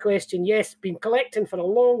answer your question, yes, been collecting for a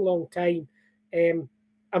long, long time.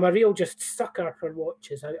 I'm a real just sucker for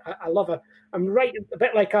watches. I love it. I'm right a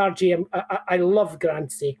bit like RJ. I love Grand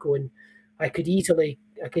Seiko, and I could easily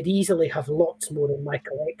have lots more in my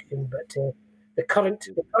collection, but the current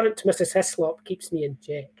Mrs. Hislop keeps me in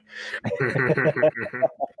check.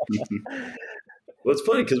 Well, it's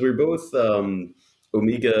funny because we're both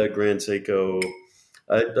Omega, Grand Seiko.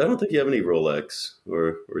 I don't think you have any Rolex,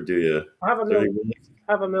 or do you? I have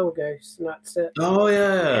a Milgauss, and that's it. Oh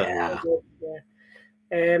yeah.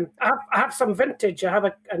 I have some vintage. I have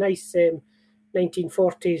a nice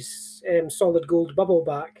 1940s solid gold bubble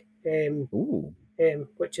back,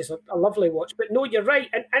 which is a lovely watch. But no, you're right,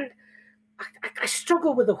 and I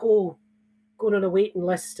struggle with the whole going on a waiting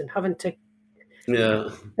list and having to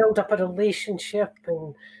build up a relationship,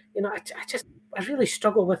 and I really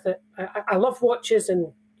struggle with it. I love watches,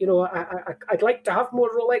 and I'd like to have more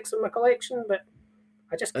Rolex in my collection, but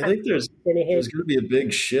I think there's going to be a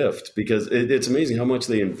big shift, because it's amazing how much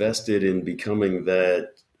they invested in becoming that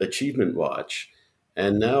achievement watch.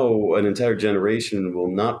 And now an entire generation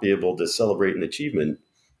will not be able to celebrate an achievement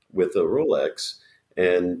with a Rolex.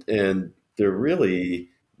 And they're really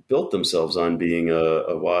built themselves on being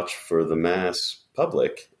a watch for the mass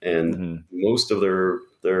public. And most of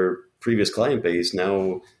their previous client base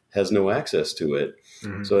now has no access to it.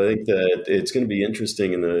 Mm-hmm. So I think that it's going to be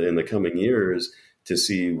interesting in the coming years to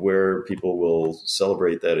see where people will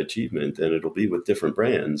celebrate that achievement, and it'll be with different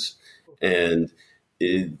brands. And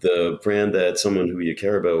the brand that someone who you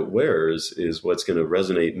care about wears is what's going to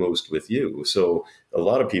resonate most with you. So a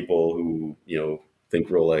lot of people who, think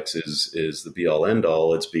Rolex is the be all end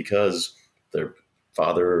all, it's because their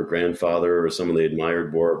father or grandfather or someone they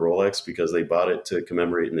admired wore a Rolex because they bought it to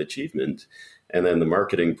commemorate an achievement. And then the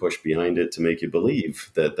marketing push behind it to make you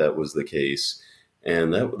believe that that was the case.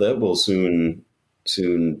 And that will soon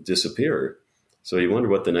disappear. So you wonder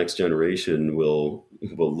what the next generation will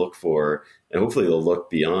look for, and hopefully they'll look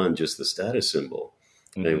beyond just the status symbol.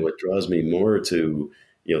 Mm-hmm. And what draws me more to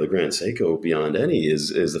the Grand Seiko beyond any is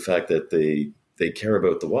the fact that they care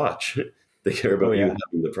about the watch. They care about you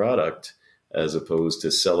having the product, as opposed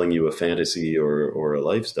to selling you a fantasy or a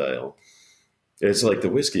lifestyle. It's like the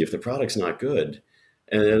whiskey. If the product's not good,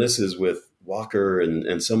 and this is with Walker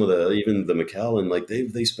and some of even the Macallan, like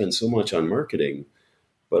they spend so much on marketing,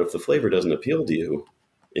 but if the flavor doesn't appeal to you,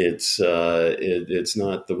 it's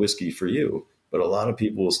not the whiskey for you. But a lot of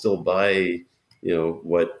people will still buy,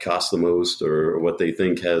 what costs the most or what they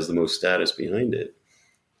think has the most status behind it.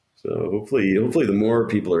 So hopefully the more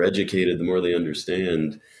people are educated, the more they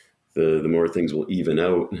understand, the more things will even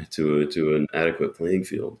out to an adequate playing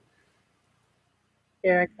field.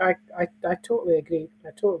 Yeah, I totally agree.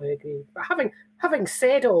 But having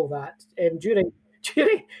said all that, during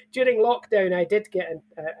lockdown, I did get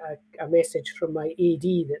a message from my AD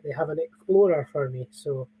that they have an Explorer for me.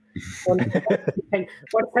 So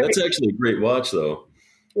that's actually a great watch, though.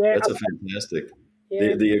 Yeah, that's fantastic.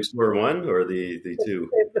 Yeah. The Explorer 1 or the 2?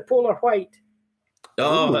 The Polar White.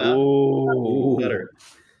 Oh, better.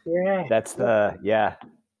 Yeah, that's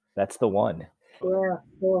the one. Yeah,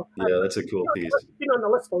 so that's a cool piece. I've been on the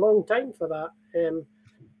list a long time for that, and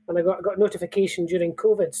I got notification during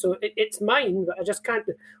COVID, so it's mine, but I just can't.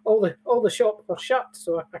 All the shops are shut,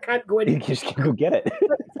 so I can't go in. You just can't go get it.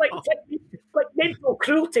 It's like mental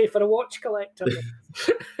cruelty for a watch collector.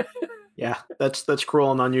 Yeah, that's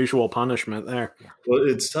cruel and unusual punishment there. Well,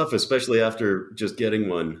 it's tough, especially after just getting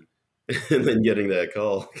one and then getting that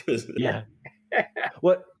call. Yeah.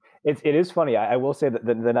 Well, it is funny. I will say that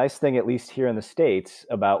the nice thing, at least here in the States,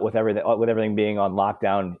 about with everything being on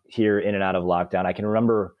lockdown here, in and out of lockdown, I can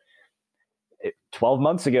remember 12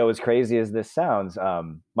 months ago, as crazy as this sounds,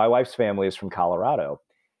 my wife's family is from Colorado,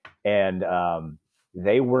 and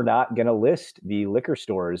they were not going to list the liquor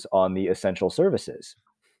stores on the essential services.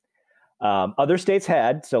 Other states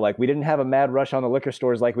had, so like we didn't have a mad rush on the liquor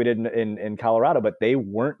stores like we did in Colorado, but they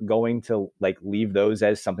weren't going to like leave those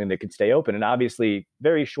as something that could stay open. And obviously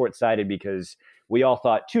very short-sighted, because we all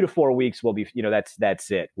thought 2 to 4 weeks will be,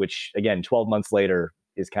 that's it, which again, 12 months later,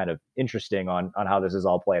 is kind of interesting on how this is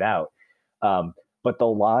all played out. But the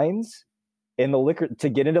lines in the liquor to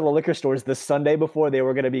get into the liquor stores the Sunday before they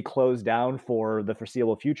were going to be closed down for the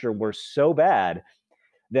foreseeable future were so bad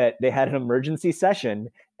that they had an emergency session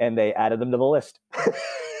and they added them to the list.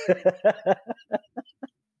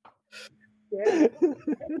 Yeah.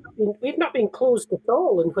 We've not been closed at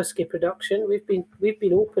all in whiskey production. We've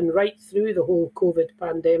been open right through the whole COVID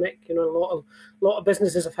pandemic. You know, a lot of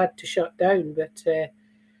businesses have had to shut down, but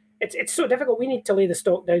it's so difficult. We need to lay the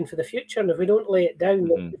stock down for the future, and if we don't lay it down,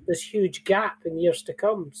 there's this huge gap in years to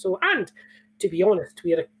come. So, and to be honest,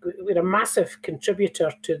 we're a massive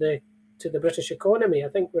contributor to the British economy. I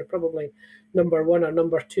think we're probably number one or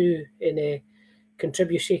number two in a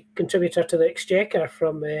contributor to the exchequer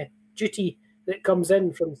from duty that comes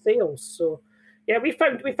in from sales. So yeah, we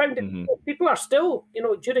found it. People are still, you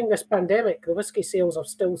know, during this pandemic, the whiskey sales have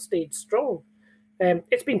still stayed strong.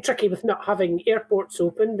 It's been tricky with not having airports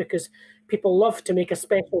open because people love to make a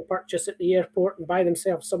special purchase at the airport and buy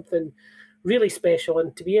themselves something really special,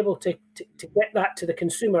 and to be able to get that to the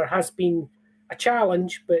consumer has been a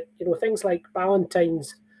challenge. But you know, things like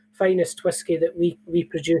Ballantine's finest whiskey that we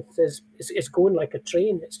produce is going like a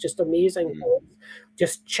train. It's just amazing how it's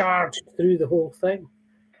just charged through the whole thing.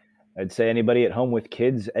 I'd say anybody at home with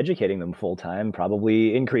kids, educating them full time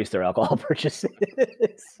probably increase their alcohol purchases.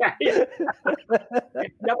 Never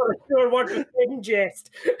a sure word with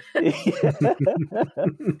ingest.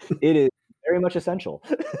 It is very much essential.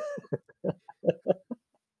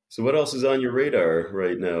 So what else is on your radar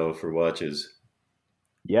right now for watches?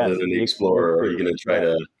 Yeah, other than the Explorer, or are you going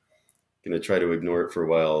to try to ignore it for a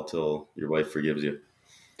while till your wife forgives you?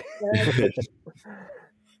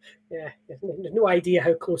 Yeah, there's no idea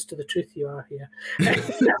how close to the truth you are here.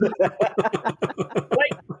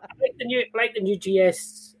 like the new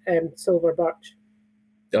GS Silver Birch.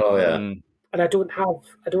 Oh yeah. And I don't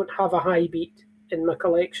have a high beat in my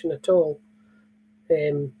collection at all.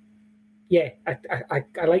 Yeah,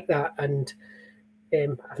 I like that, and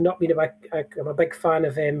I've not been I'm a big fan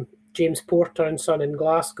of James Porter and Son in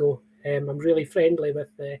Glasgow. I'm really friendly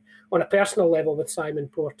with, on a personal level, with Simon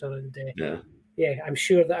Porter, and I'm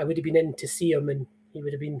sure that I would have been in to see him, and he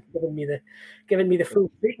would have been giving me the full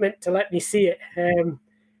treatment to let me see it.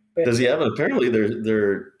 But does he have? Apparently,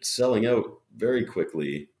 they're selling out very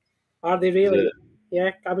quickly. Are they really?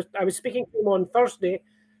 Yeah, I was speaking to him on Thursday.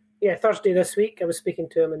 Yeah, Thursday this week. I was speaking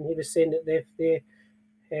to him, and he was saying that they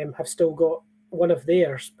have still got one of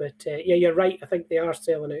theirs. But yeah, you're right. I think they are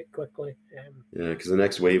selling out quickly. Yeah, because the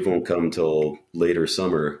next wave won't come till later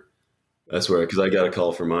summer. That's where, because I got a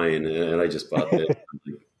call for mine, and I just bought it.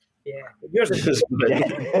 Yeah, yours is that's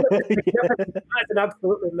an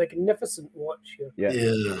absolutely magnificent watch.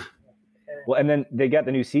 Yeah. Well, and then they got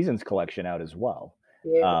the new Seasons collection out as well.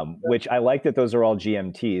 Yeah. Which I like that those are all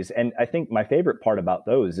GMTs, and I think my favorite part about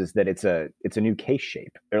those is that it's a new case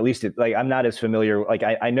shape, or at least I'm not as familiar. Like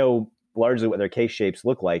I know largely what their case shapes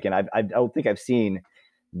look like, and I don't think I've seen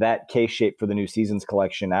that case shape for the new Seasons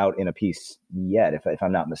collection out in a piece yet, if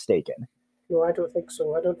I'm not mistaken. No, I don't think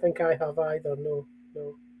so. I don't think I have either. No.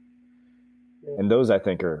 And those I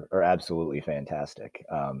think are absolutely fantastic.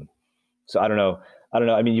 So I don't know.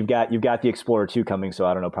 I mean, you've got the Explorer 2 coming, so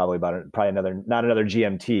I don't know, probably not another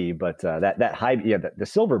GMT, but that high, the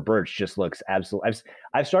Silver Birch just looks absolutely.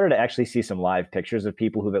 I've started to actually see some live pictures of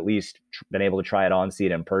people who've at least been able to try it on, see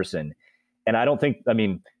it in person, and I don't think, I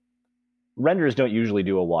mean, renders don't usually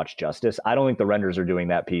do a watch justice. I don't think the renders are doing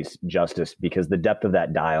that piece justice, because the depth of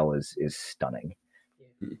that dial is stunning.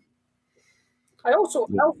 I also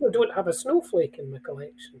don't have a Snowflake in my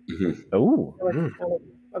collection. Mm-hmm. Oh,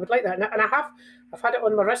 I would like that, and I've had it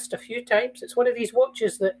on my wrist a few times. It's one of these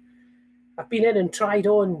watches that I've been in and tried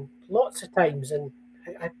on lots of times, and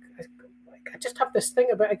I just have this thing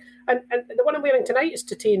about it. And the one I'm wearing tonight is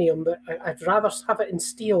titanium, but I'd rather have it in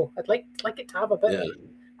steel. I'd like it to have a bit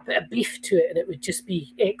of beef to it, and it would just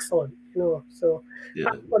be excellent, you know. So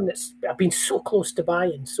that's one I've been so close to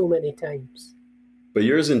buying so many times. But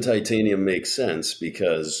yours in titanium makes sense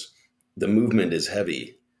because the movement is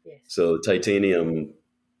heavy. Yes. So titanium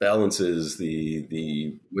balances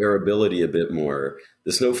the wearability a bit more.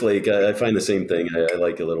 The Snowflake, I find the same thing. I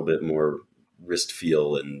like a little bit more wrist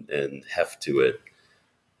feel and heft to it.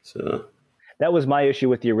 So that was my issue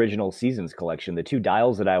with the original Seasons collection. The two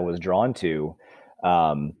dials that I was drawn to,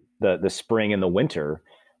 the spring and the winter,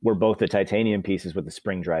 were both the titanium pieces with the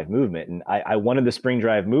spring drive movement. And I wanted the spring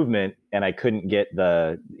drive movement, and I couldn't get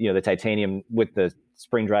the titanium with the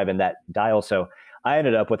spring drive in that dial. So I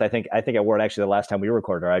ended up with, I think I wore it actually the last time we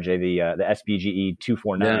recorded, RJ, the SBGE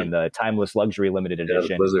 249, the Timeless Luxury Limited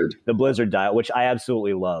Edition, the Blizzard dial, which I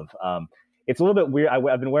absolutely love. it's a little bit weird.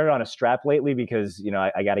 I've been wearing it on a strap lately because,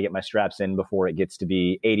 I got to get my straps in before it gets to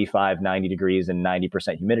be 85, 90 degrees and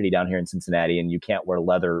 90% humidity down here in Cincinnati, and you can't wear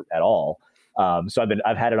leather at all. So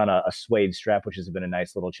I've had it on a suede strap, which has been a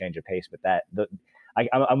nice little change of pace. But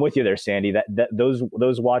I'm with you there, Sandy. That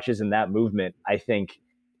those watches and that movement, I think,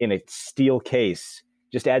 in a steel case,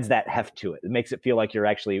 just adds that heft to it. It makes it feel like you're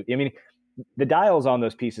actually. I mean, the dials on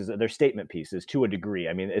those pieces, they're statement pieces to a degree.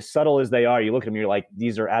 I mean, as subtle as they are, you look at them, you're like,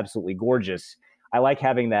 these are absolutely gorgeous. I like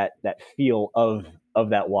having that feel of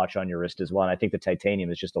that watch on your wrist as well. And I think the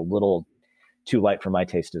titanium is just a little too light for my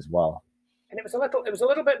taste as well. And it was a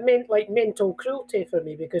little bit like mental cruelty for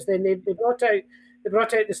me, because then they brought out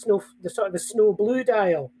the snow blue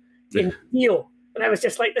dial in steel, and I was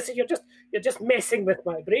just like, you're just messing with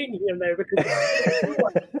my brain here now, because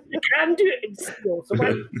you can do it in steel, so why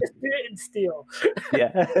don't you just do it in steel?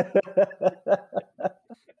 Yeah.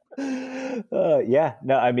 Yeah.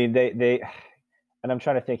 No, I mean they, and I'm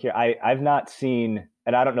trying to think here. I've not seen,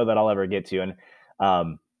 and I don't know that I'll ever get to, and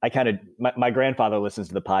I kind of, my grandfather listens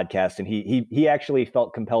to the podcast, and he actually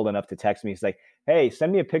felt compelled enough to text me. He's like, hey,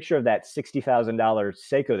 send me a picture of that $60,000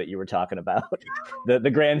 Seiko that you were talking about. the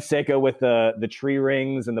Grand Seiko with the tree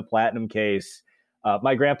rings and the platinum case.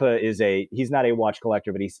 My grandpa he's not a watch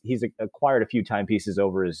collector, but he's acquired a few timepieces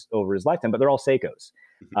over his lifetime, but they're all Seikos.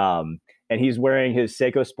 And he's wearing his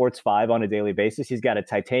Seiko Sports 5 on a daily basis. He's got a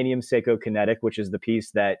titanium Seiko Kinetic, which is the piece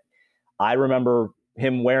that I remember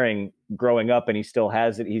him wearing growing up, and he still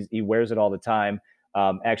has it. He wears it all the time.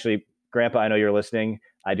 Actually, Grandpa, I know you're listening.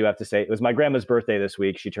 I do have to say, it was my grandma's birthday this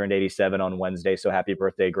week. She turned 87 on Wednesday. So happy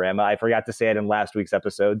birthday, Grandma. I forgot to say it in last week's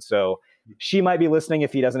episode. So she might be listening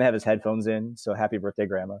if he doesn't have his headphones in. So happy birthday,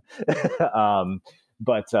 Grandma.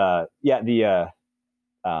 What are your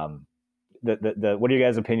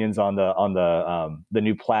guys' opinions on the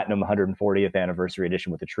new Platinum 140th anniversary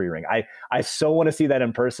edition with the tree ring? I so want to see that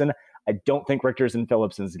in person. I don't think Richter's and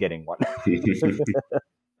Philipson's getting one.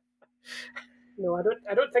 No,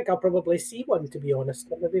 I don't think I'll probably see one, to be honest.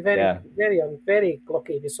 It would be very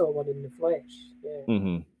lucky if you saw one in the flesh. Yeah.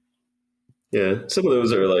 Mm-hmm. Yeah, some of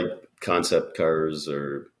those are like concept cars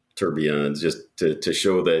or tourbillons, just to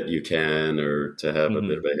show that you can, or to have a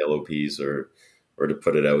bit of a halo piece, or to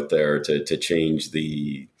put it out there to change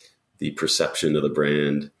the perception of the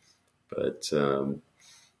brand. But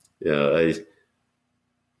it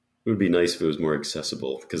would be nice if it was more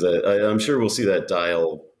accessible, because I'm sure we'll see that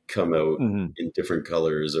dial come out in different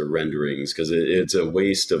colors or renderings, because it's a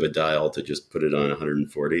waste of a dial to just put it on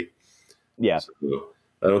 140. Yeah. So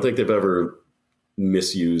I don't think they've ever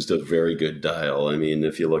misused a very good dial. I mean,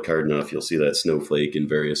 if you look hard enough, you'll see that snowflake in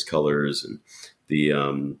various colors, and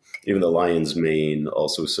the even the lion's mane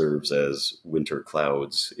also serves as winter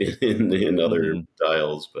clouds in other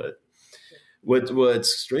dials. But what's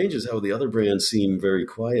strange is how the other brands seem very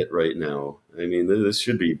quiet right now. I mean, this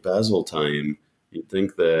should be Basel time. You'd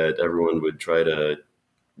think that everyone would try to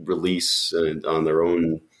release on their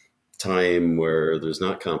own time where there's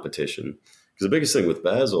not competition. Because the biggest thing with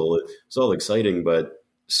Basel, it's all exciting, but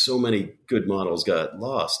so many good models got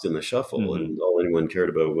lost in the shuffle, and all anyone cared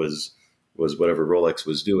about was whatever Rolex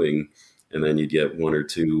was doing, and then you'd get one or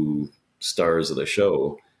two stars of the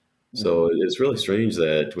show. So it's really strange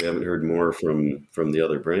that we haven't heard more from the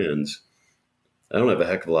other brands. I don't have a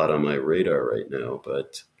heck of a lot on my radar right now,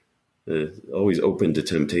 but always open to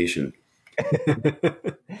temptation.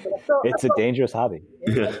 It's a dangerous hobby.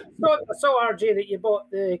 I saw, RJ, that you bought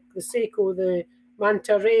the Seiko, the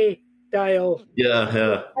Manta Ray dial.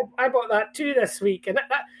 Yeah. I bought that too this week, and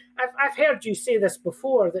I've heard you say this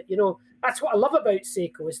before, that that's what I love about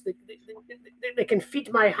Seiko, is they can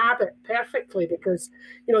feed my habit perfectly, because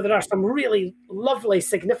there are some really lovely,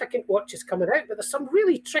 significant watches coming out, but there's some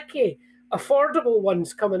really tricky, affordable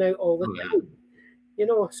ones coming out all the time.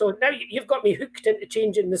 So now you've got me hooked into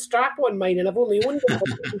changing the strap on mine, and I've only owned it for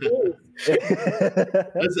 2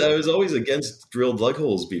 days. I was always against drilled lug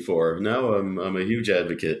holes before. Now I'm a huge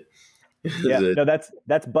advocate. No,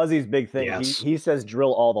 that's Buzzy's big thing. Yes. He says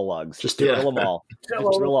drill all the lugs. Just drill them all.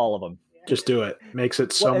 Drill all of them. Just do it. Makes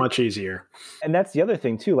it so much easier. And that's the other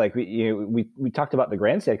thing too. Like we talked about the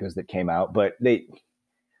Grand Seikos that came out, but the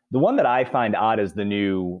one that I find odd is the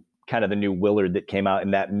new Willard that came out in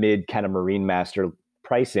that mid kind of Marine Master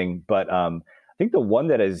pricing. But I think the one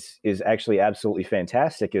that is actually absolutely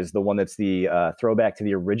fantastic is the one that's the throwback to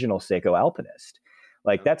the original Seiko Alpinist.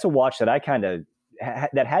 Like that's a watch that I kind of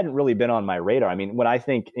that hadn't really been on my radar. I mean, when I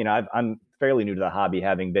think, I'm fairly new to the hobby,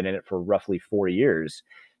 having been in it for roughly 4 years.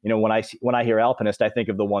 When I hear Alpinist, I think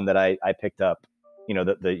of the one that I picked up,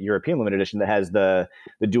 the European limited edition that has the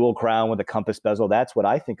dual crown with the compass bezel. That's what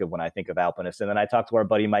I think of when I think of Alpinist. And then I talked to our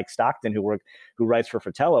buddy Mike Stockton, who writes for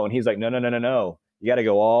Fratello, and he's like, no, you got to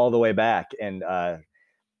go all the way back. And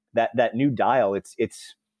that new dial,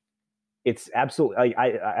 it's absolutely.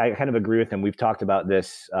 I kind of agree with him. We've talked about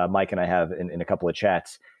this, Mike and I have in a couple of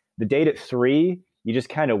chats. The date at 3, you just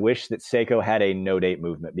kind of wish that Seiko had a no date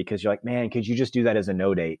movement, because you're like, man, could you just do that as a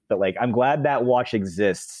no date? But like, I'm glad that watch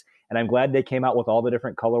exists, and I'm glad they came out with all the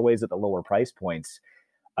different colorways at the lower price points.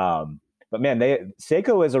 But man,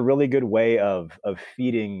 Seiko is a really good way of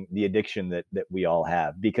feeding the addiction that we all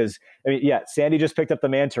have. Because I mean, yeah, Sandy just picked up the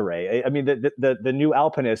Manta Ray. I mean, the new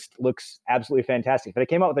Alpinist looks absolutely fantastic. But it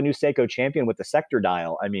came out with a new Seiko Champion with the sector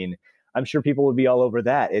dial. I mean, I'm sure people would be all over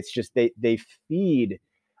that. It's just they feed.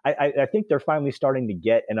 I think they're finally starting to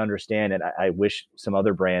get and understand, and I wish some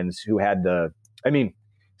other brands who had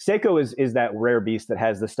Seiko is that rare beast that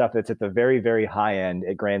has the stuff that's at the very, very high end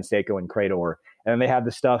at Grand Seiko and Crador, and then they have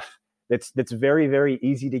the stuff that's very, very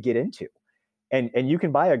easy to get into, and you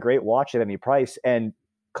can buy a great watch at any price. And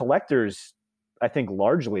collectors, I think,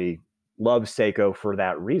 largely love Seiko for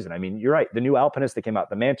that reason. I mean, you're right. The new Alpinist that came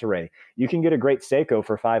out, the Manta Ray, you can get a great Seiko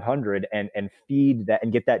for $500 and feed that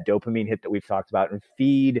and get that dopamine hit that we've talked about and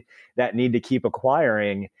feed that need to keep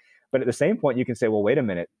acquiring. But at the same point, you can say, well, wait a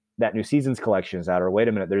minute, that new Seasons collection is out, or wait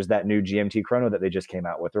a minute, there's that new GMT Chrono that they just came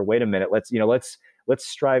out with, or wait a minute, let's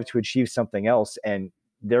strive to achieve something else. And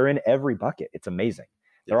they're in every bucket. It's amazing.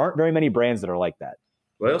 There aren't very many brands that are like that.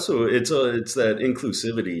 Well, also it's that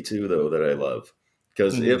inclusivity too, though, that I love,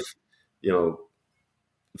 because if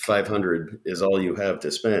 500 is all you have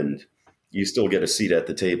to spend, you still get a seat at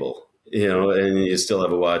the table, and you still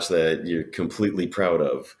have a watch that you're completely proud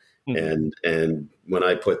of. And when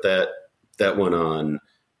I put that one on,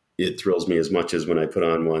 it thrills me as much as when I put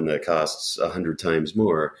on one that costs 100 times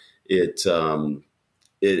more. And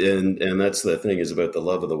that's the thing, is about the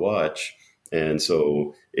love of the watch. And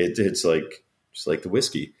so it's like, just like the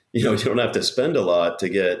whiskey, you don't have to spend a lot to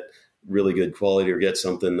get really good quality or get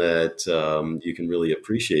something that you can really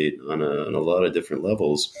appreciate on a lot of different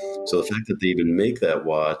levels. So the fact that they even make that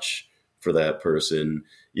watch for that person,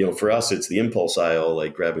 for us, it's the impulse aisle,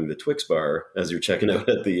 like grabbing the Twix bar as you're checking out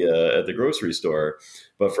at the grocery store.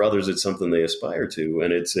 But for others, it's something they aspire to,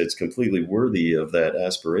 and it's completely worthy of that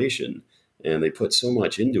aspiration. And they put so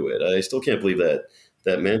much into it. I still can't believe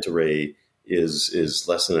that Manta Ray is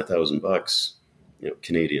less than $1,000,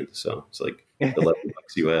 Canadian. So it's like $11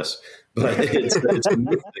 US. But it's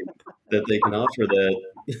amazing that they can offer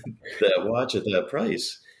that watch at that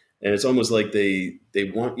price. And it's almost like they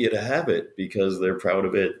want you to have it because they're proud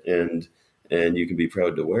of it, and you can be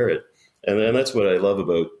proud to wear it. And that's what I love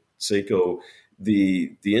about Seiko.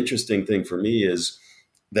 The interesting thing for me is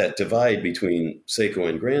that divide between Seiko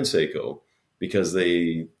and Grand Seiko, because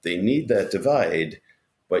they need that divide,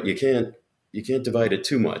 but you can't divide it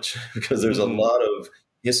too much, because there's a lot of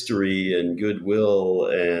history and goodwill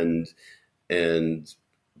and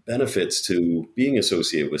benefits to being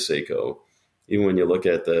associated with Seiko. Even when you look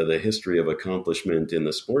at the history of accomplishment in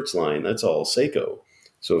the sports line, that's all Seiko.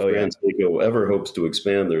 So if Grand Seiko ever hopes to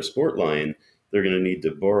expand their sport line, they're going to need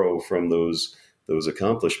to borrow from those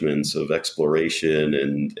accomplishments of exploration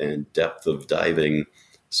and depth of diving.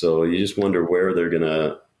 So you just wonder where they're going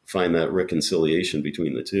to find that reconciliation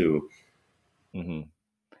between the two. Mm-hmm.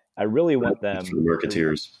 I really want them for the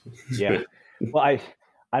marketeers. Yeah. Well,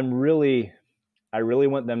 I really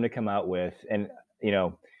want them to come out with, and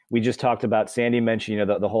we just talked about, Sandy mentioned,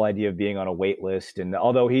 the whole idea of being on a wait list. And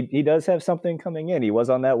although he does have something coming in, he was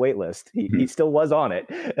on that wait list. He still was on it.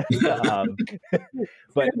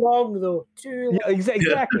 But too long though. Too long. Yeah,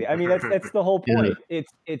 exactly. I mean, that's the whole point. Yeah.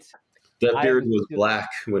 It's that beard was black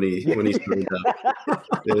when he started up.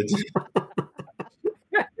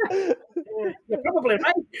 You're probably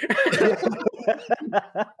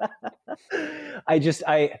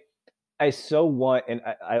right. I so want, and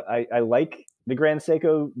I like the Grand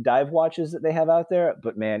Seiko dive watches that they have out there,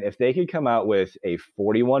 but man, if they could come out with a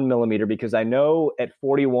 41 millimeter, because I know at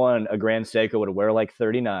 41 a Grand Seiko would wear like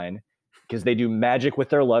 39, because they do magic with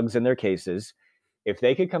their lugs and their cases. If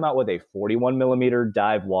they could come out with a 41 millimeter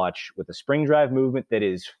dive watch with a spring drive movement that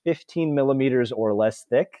is 15 millimeters or less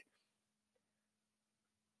thick,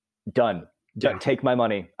 done. Take my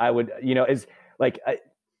money. I would,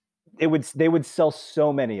 they would sell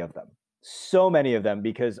so many of them,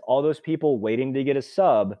 because all those people waiting to get a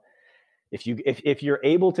sub, if you're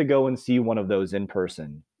able to go and see one of those in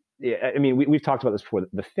person, I mean, we've talked about this before.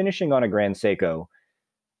 The finishing on a Grand Seiko,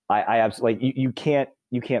 I absolutely, you can't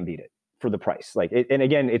beat it for the price. And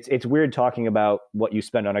again, it's weird talking about what you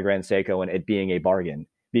spend on a Grand Seiko and it being a bargain,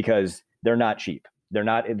 because they're not cheap. They're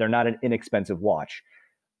not an inexpensive watch,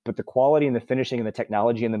 but the quality and the finishing and the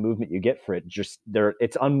technology and the movement you get for it,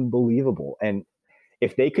 it's unbelievable. And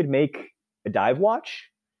if they could make a dive watch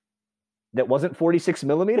that wasn't 46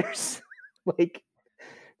 millimeters, like,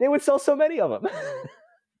 they would sell so many of them.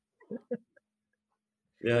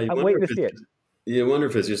 Yeah, I'm waiting to see it. You wonder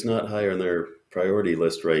if it's just not higher on their priority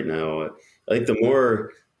list right now. I think the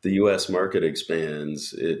more the U.S. market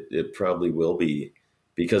expands, it probably will be,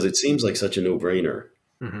 because it seems like such a no-brainer.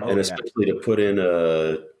 Mm-hmm. And especially to put in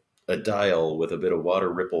a dial with a bit of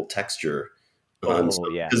water ripple texture on,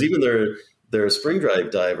 because even their spring drive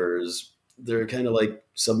divers, they're kind of like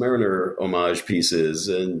Submariner homage pieces,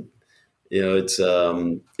 and it's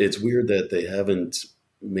weird that they haven't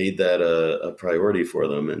made that a priority for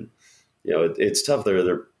them. And it's tough.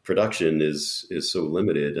 Their production is so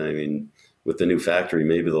limited. I mean, with the new factory,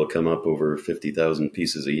 maybe they'll come up over 50,000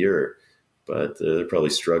 pieces a year, but they're probably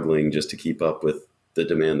struggling just to keep up with the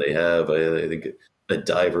demand they have. I think a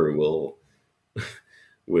diver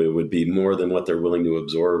would be more than what they're willing to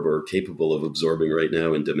absorb or capable of absorbing right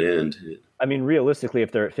now in demand. I mean, realistically,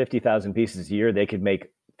 if they're at 50,000 pieces a year, they could make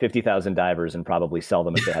 50,000 divers and probably sell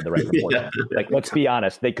them if they had the right proportion. Like, let's be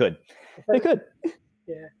honest, they could.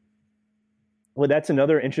 Yeah. Well, that's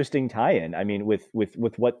another interesting tie-in. I mean, with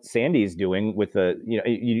what Sandy's doing with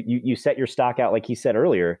you set your stock out, like he said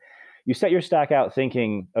earlier, you set your stock out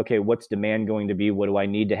thinking, okay, what's demand going to be? What do I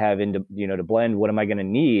need to have to blend? What am I going to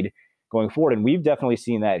need going forward? And we've definitely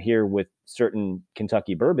seen that here with certain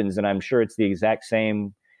Kentucky bourbons, and I'm sure it's the exact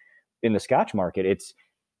same in the Scotch market. It's,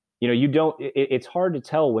 it's hard to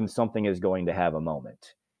tell when something is going to have a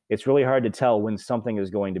moment. It's really hard to tell when something is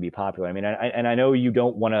going to be popular. I mean, I know you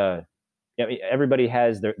don't want to, everybody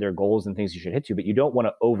has their goals and things you should hit to, but you don't want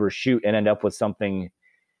to overshoot and end up with something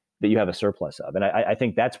that you have a surplus of. And I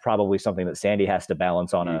think that's probably something that Sandy has to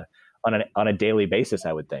balance on a daily basis,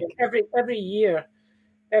 I would think.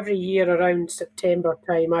 Every year around September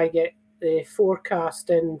time, I get the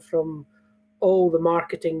forecast in from all the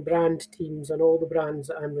marketing brand teams and all the brands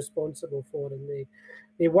that I'm responsible for, and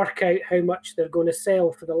they work out how much they're going to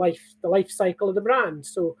sell for the life cycle of the brand.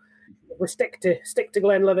 So we stick to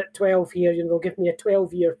Glenlivet 12 here. They'll give me a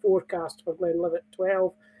 12-year forecast for Glenlivet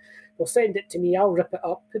 12. They'll send it to me. I'll rip it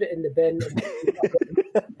up, put it in the bin.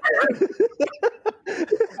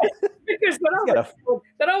 Because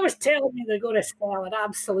they're always telling me they're going to sell an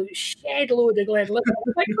absolute shed load of Glenlivet.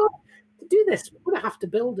 I'm like, to do this, we're going to have to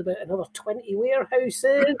build about another 20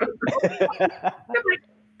 warehouses. I'm like,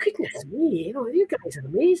 goodness me, you guys are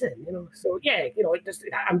amazing, So yeah,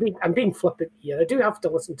 I'm being flippant here. I do have to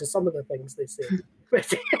listen to some of the things they say,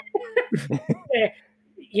 but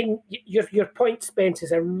your point, Spence,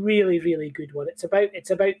 is a really, really good one. It's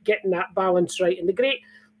about getting that balance right. And the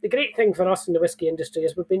great thing for us in the whiskey industry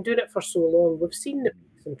is we've been doing it for so long. We've seen the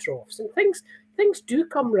peaks and troughs, and things do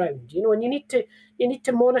come round, and you need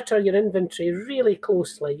to monitor your inventory really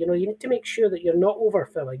closely. You need to make sure that you're not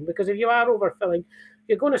overfilling, because if you are overfilling,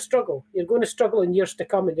 you're going to struggle. You're going to struggle in years to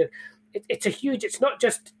come, and it's not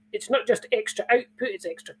just extra output, it's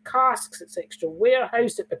extra casks, it's extra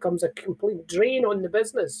warehouse. It becomes a complete drain on the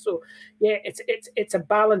business. So yeah, it's a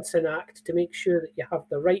balancing act to make sure that you have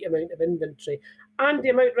the right amount of inventory and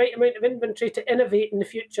the right amount of inventory to innovate in the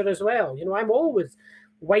future as well. I'm always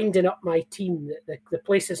winding up my team that the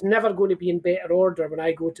place is never going to be in better order when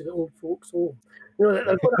I go to the old folks' home. They're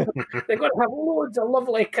going to have loads of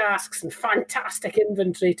lovely casks and fantastic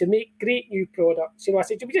inventory to make great new products. I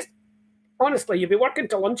said, honestly, you'll be working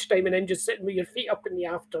till lunchtime and then just sitting with your feet up in the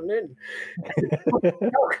afternoon.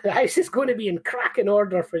 The house is going to be in cracking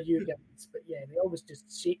order for you guys. But yeah, they always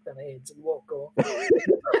just shake their heads and walk off.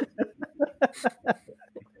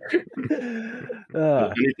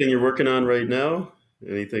 Anything you're working on right now?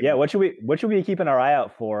 Anything? Yeah, what should we be keeping our eye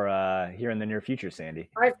out for here in the near future, Sandy?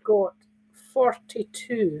 I've got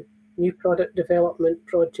 42 new product development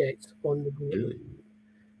projects on the go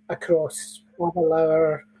across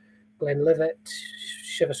Aberlour, Glenlivet,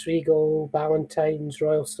 Chivas Regal, Ballantine's,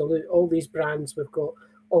 Royal Salute, all these brands. We've got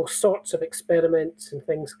all sorts of experiments and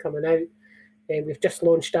things coming out. And we've just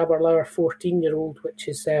launched Aberlour 14-year-old, which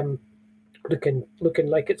is looking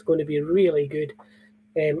like it's going to be really good.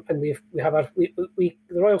 And the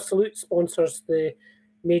Royal Salute sponsors the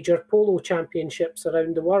major polo championships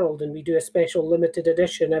around the world, and we do a special limited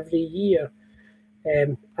edition every year.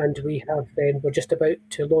 And we're just about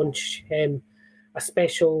to launch a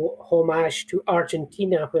special homage to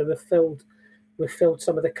Argentina, where we've filled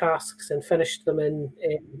some of the casks and finished them in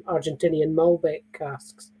Argentinian Malbec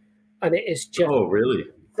casks, and it is just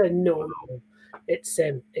phenomenal. It's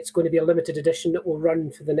going to be a limited edition that will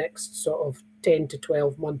run for the next sort of 10 to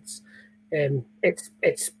 12 months,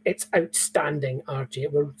 It's outstanding,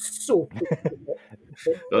 RJ. We're so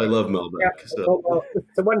I love Malbec. So. well,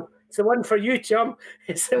 it's the one for you, chum.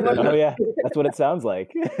 It's the one. Oh yeah, that's what it sounds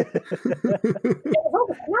like.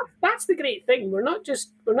 That's the great thing. We're not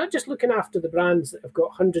just looking after the brands that have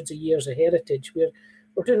got hundreds of years of heritage. We're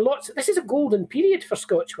doing lots. This is a golden period for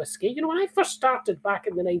Scotch whisky. You know, when I first started back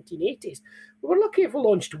in the 1980s, we were lucky if we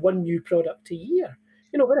launched one new product a year.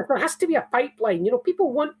 You know, but if there has to be a pipeline, you know,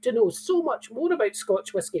 people want to know so much more about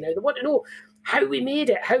Scotch whisky now. They want to know how we made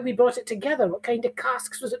it, how we brought it together, what kind of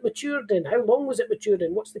casks was it matured in, how long was it matured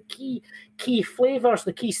in, what's the key flavours,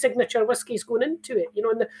 the key signature whiskies going into it. You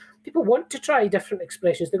know, and people want to try different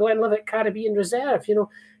expressions. The Glenlivet Caribbean Reserve, you know,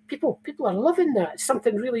 people are loving that. It's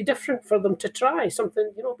something really different for them to try.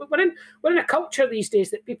 Something, you know, but we're in a culture these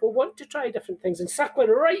days that people want to try different things. And circling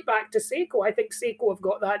right back to Seiko, I think Seiko have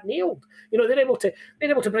got that nailed. You know, they're able to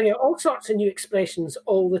bring out all sorts of new expressions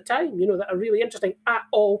all the time, you know, that are really interesting at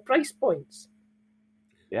all price points.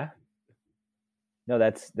 Yeah. No,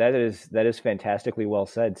 that is fantastically well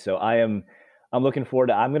said. So I'm looking forward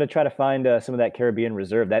to. I'm going to try to find some of that Caribbean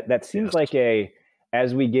Reserve. That seems like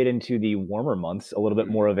as we get into the warmer months, a little bit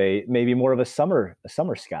more of maybe more of a summer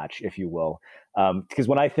Scotch, if you will. Because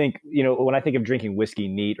when I think of drinking whiskey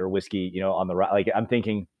neat or whiskey, you know, on the like, I'm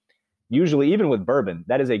thinking usually even with bourbon,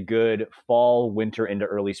 that is a good fall, winter into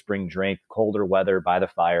early spring drink, colder weather by the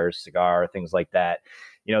fires, cigar, things like that.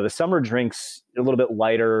 You know, the summer drinks a little bit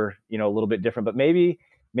lighter, you know, a little bit different, but maybe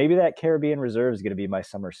that Caribbean Reserve is going to be my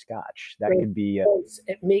summer Scotch. That could be.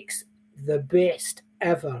 It makes the best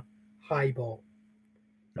ever highball.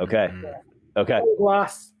 Okay. Okay.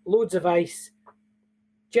 Glass, loads of ice,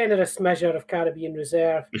 generous measure of Caribbean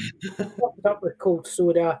Reserve, topped up with cold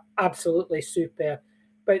soda, absolutely superb.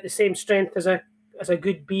 About the same strength as a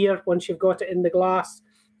good beer once you've got it in the glass.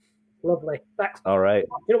 Lovely. That's all right.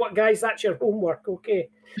 You know what, guys? That's your homework. Okay.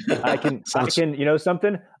 I can. You know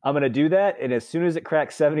something? I'm going to do that, and as soon as it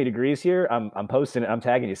cracks 70 degrees here, I'm posting it. I'm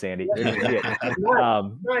tagging you, Sandy.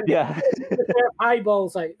 Yeah.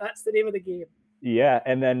 Eyeballs out. That's the name of the game. Yeah,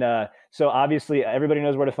 and then so obviously everybody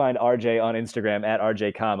knows where to find RJ on Instagram at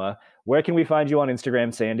RJ, Where can we find you on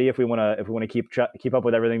Instagram, Sandy, if we want to keep up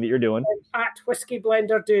with everything that you're doing? At Whiskey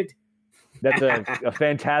Blender Dude. That's a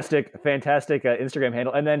fantastic Instagram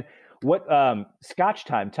handle. And then what Scotch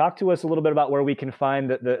Time? Talk to us a little bit about where we can find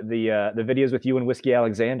the videos with you and Whiskey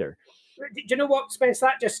Alexander. Do you know what, Spence?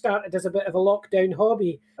 That just started as a bit of a lockdown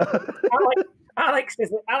hobby. Alex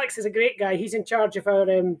is a great guy. He's in charge of our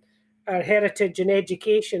heritage and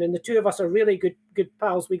education, and the two of us are really good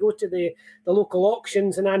pals. We go to the local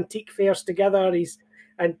auctions and antique fairs together.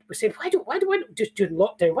 And we said, why don't we just during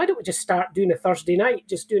lockdown? Why don't we just start doing a Thursday night,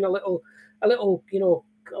 just doing a little, we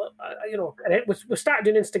started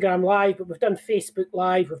doing Instagram Live, but we've done Facebook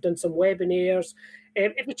Live, we've done some webinars.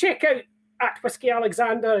 If you check out at Whiskey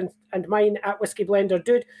Alexander and mine at Whiskey Blender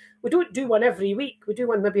Dude, we don't do one every week. We do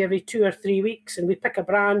one maybe every 2 or 3 weeks, and we pick a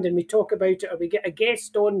brand and we talk about it, or we get a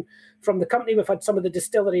guest on from the company. We've had some of the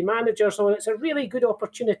distillery managers on. It's a really good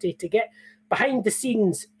opportunity to get behind the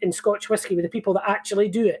scenes in Scotch whisky with the people that actually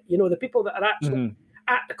do it. You know, the people that are actually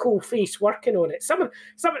at the coal face working on it. Some of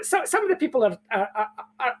the people are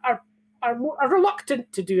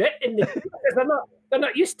reluctant to do it because they're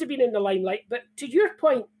not used to being in the limelight. But to your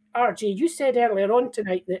point, RJ, you said earlier on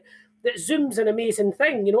tonight that Zoom's an amazing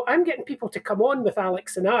thing. You know, I'm getting people to come on with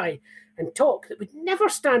Alex and I and talk that would never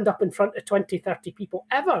stand up in front of 20, 30 people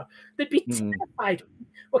ever. They'd be terrified.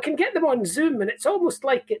 We can get them on Zoom, and it's almost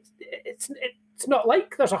like it's not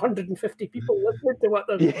like there's 150 people listening to what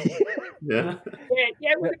they're doing. We're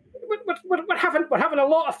having a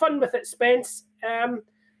lot of fun with it, Spence.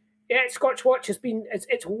 Scotch Watch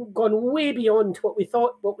it's gone way beyond what we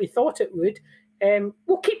thought it would.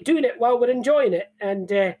 We'll keep doing it while we're enjoying it,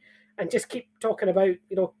 and just keep talking about,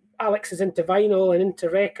 you know, Alex is into vinyl and into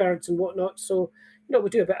records and whatnot. So, you know, we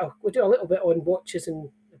do a little bit on watches and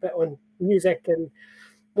a bit on music and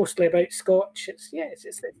mostly about Scotch. It's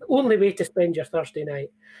the only way to spend your Thursday night.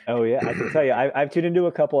 Oh yeah, I can tell you, I've tuned into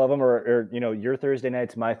a couple of them, or you know, your Thursday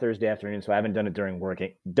night's my Thursday afternoon, so I haven't done it during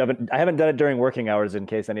working hours in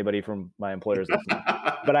case anybody from my employers listening.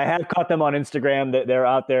 But I have caught them on Instagram. They're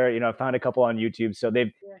out there. You know, I found a couple on YouTube, so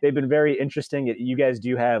they've been very interesting. You guys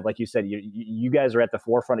do have, like you said, you guys are at the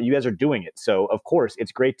forefront. You guys are doing it, so of course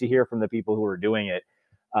it's great to hear from the people who are doing it.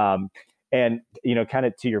 And you know, kind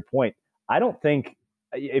of to your point, I don't think.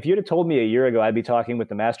 If you'd have told me a year ago, I'd be talking with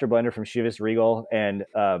the master blender from Chivas Regal and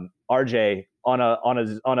RJ on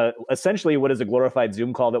a essentially what is a glorified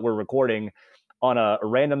Zoom call that we're recording on a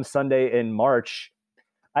random Sunday in March.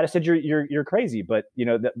 I'd have said you're crazy. But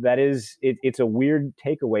that is it's a weird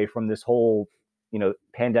takeaway from this whole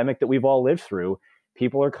pandemic that we've all lived through.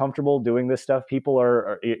 People are comfortable doing this stuff. People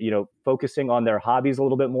are focusing on their hobbies a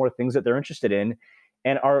little bit more, things that they're interested in,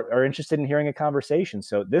 and are interested in hearing a conversation.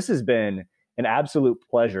 So this has been an absolute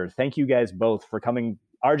pleasure. Thank you guys both for coming.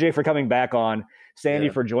 RJ for coming back on, Sandy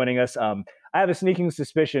for joining us. I have a sneaking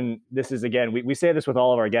suspicion this is, again, we say this with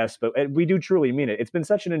all of our guests, but we do truly mean it. It's been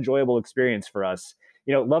such an enjoyable experience for us.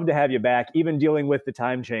 Love to have you back, even dealing with the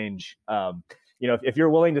time change. If you're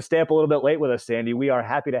willing to stay up a little bit late with us, Sandy, we are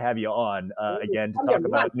happy to have you on again to talk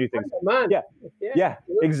about new things. Yeah,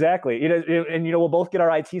 exactly. And we'll both get our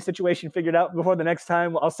IT situation figured out before the next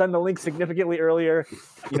time. I'll send the link significantly earlier.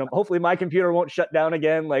 Hopefully my computer won't shut down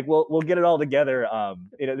again. Like we'll get it all together.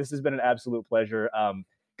 This has been an absolute pleasure.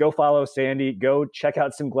 Go follow Sandy. Go check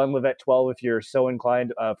out some Glenlivet 12 if you're so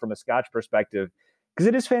inclined from a Scotch perspective, because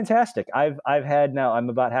it is fantastic. I'm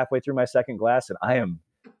about halfway through my second glass, and I am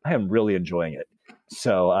really enjoying it.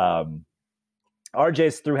 So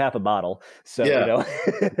RJ's through half a bottle. So and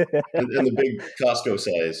the big Costco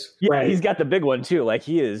size. Yeah, right. He's got the big one too. Like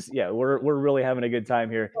he is. Yeah, we're really having a good time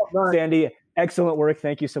here. Sandy, excellent work.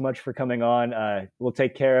 Thank you so much for coming on. We'll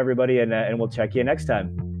take care, everybody, and we'll check you next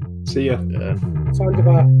time. See ya. Sounds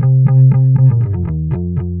about.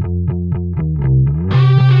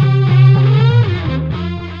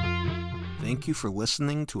 Thank you for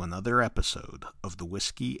listening to another episode of the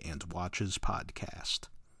Whiskey and Watches podcast.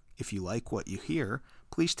 If you like what you hear,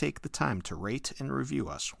 please take the time to rate and review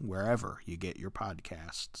us wherever you get your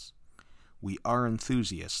podcasts. We are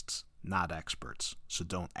enthusiasts, not experts, so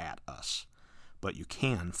don't @ us. But you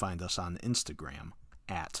can find us on Instagram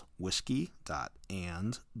at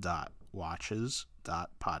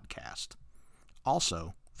whiskey.and.watches.podcast.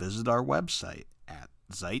 Also, visit our website at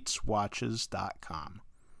zeitz.watches.com.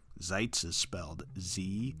 Zeitz is spelled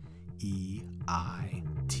Z-E-I-T-Z.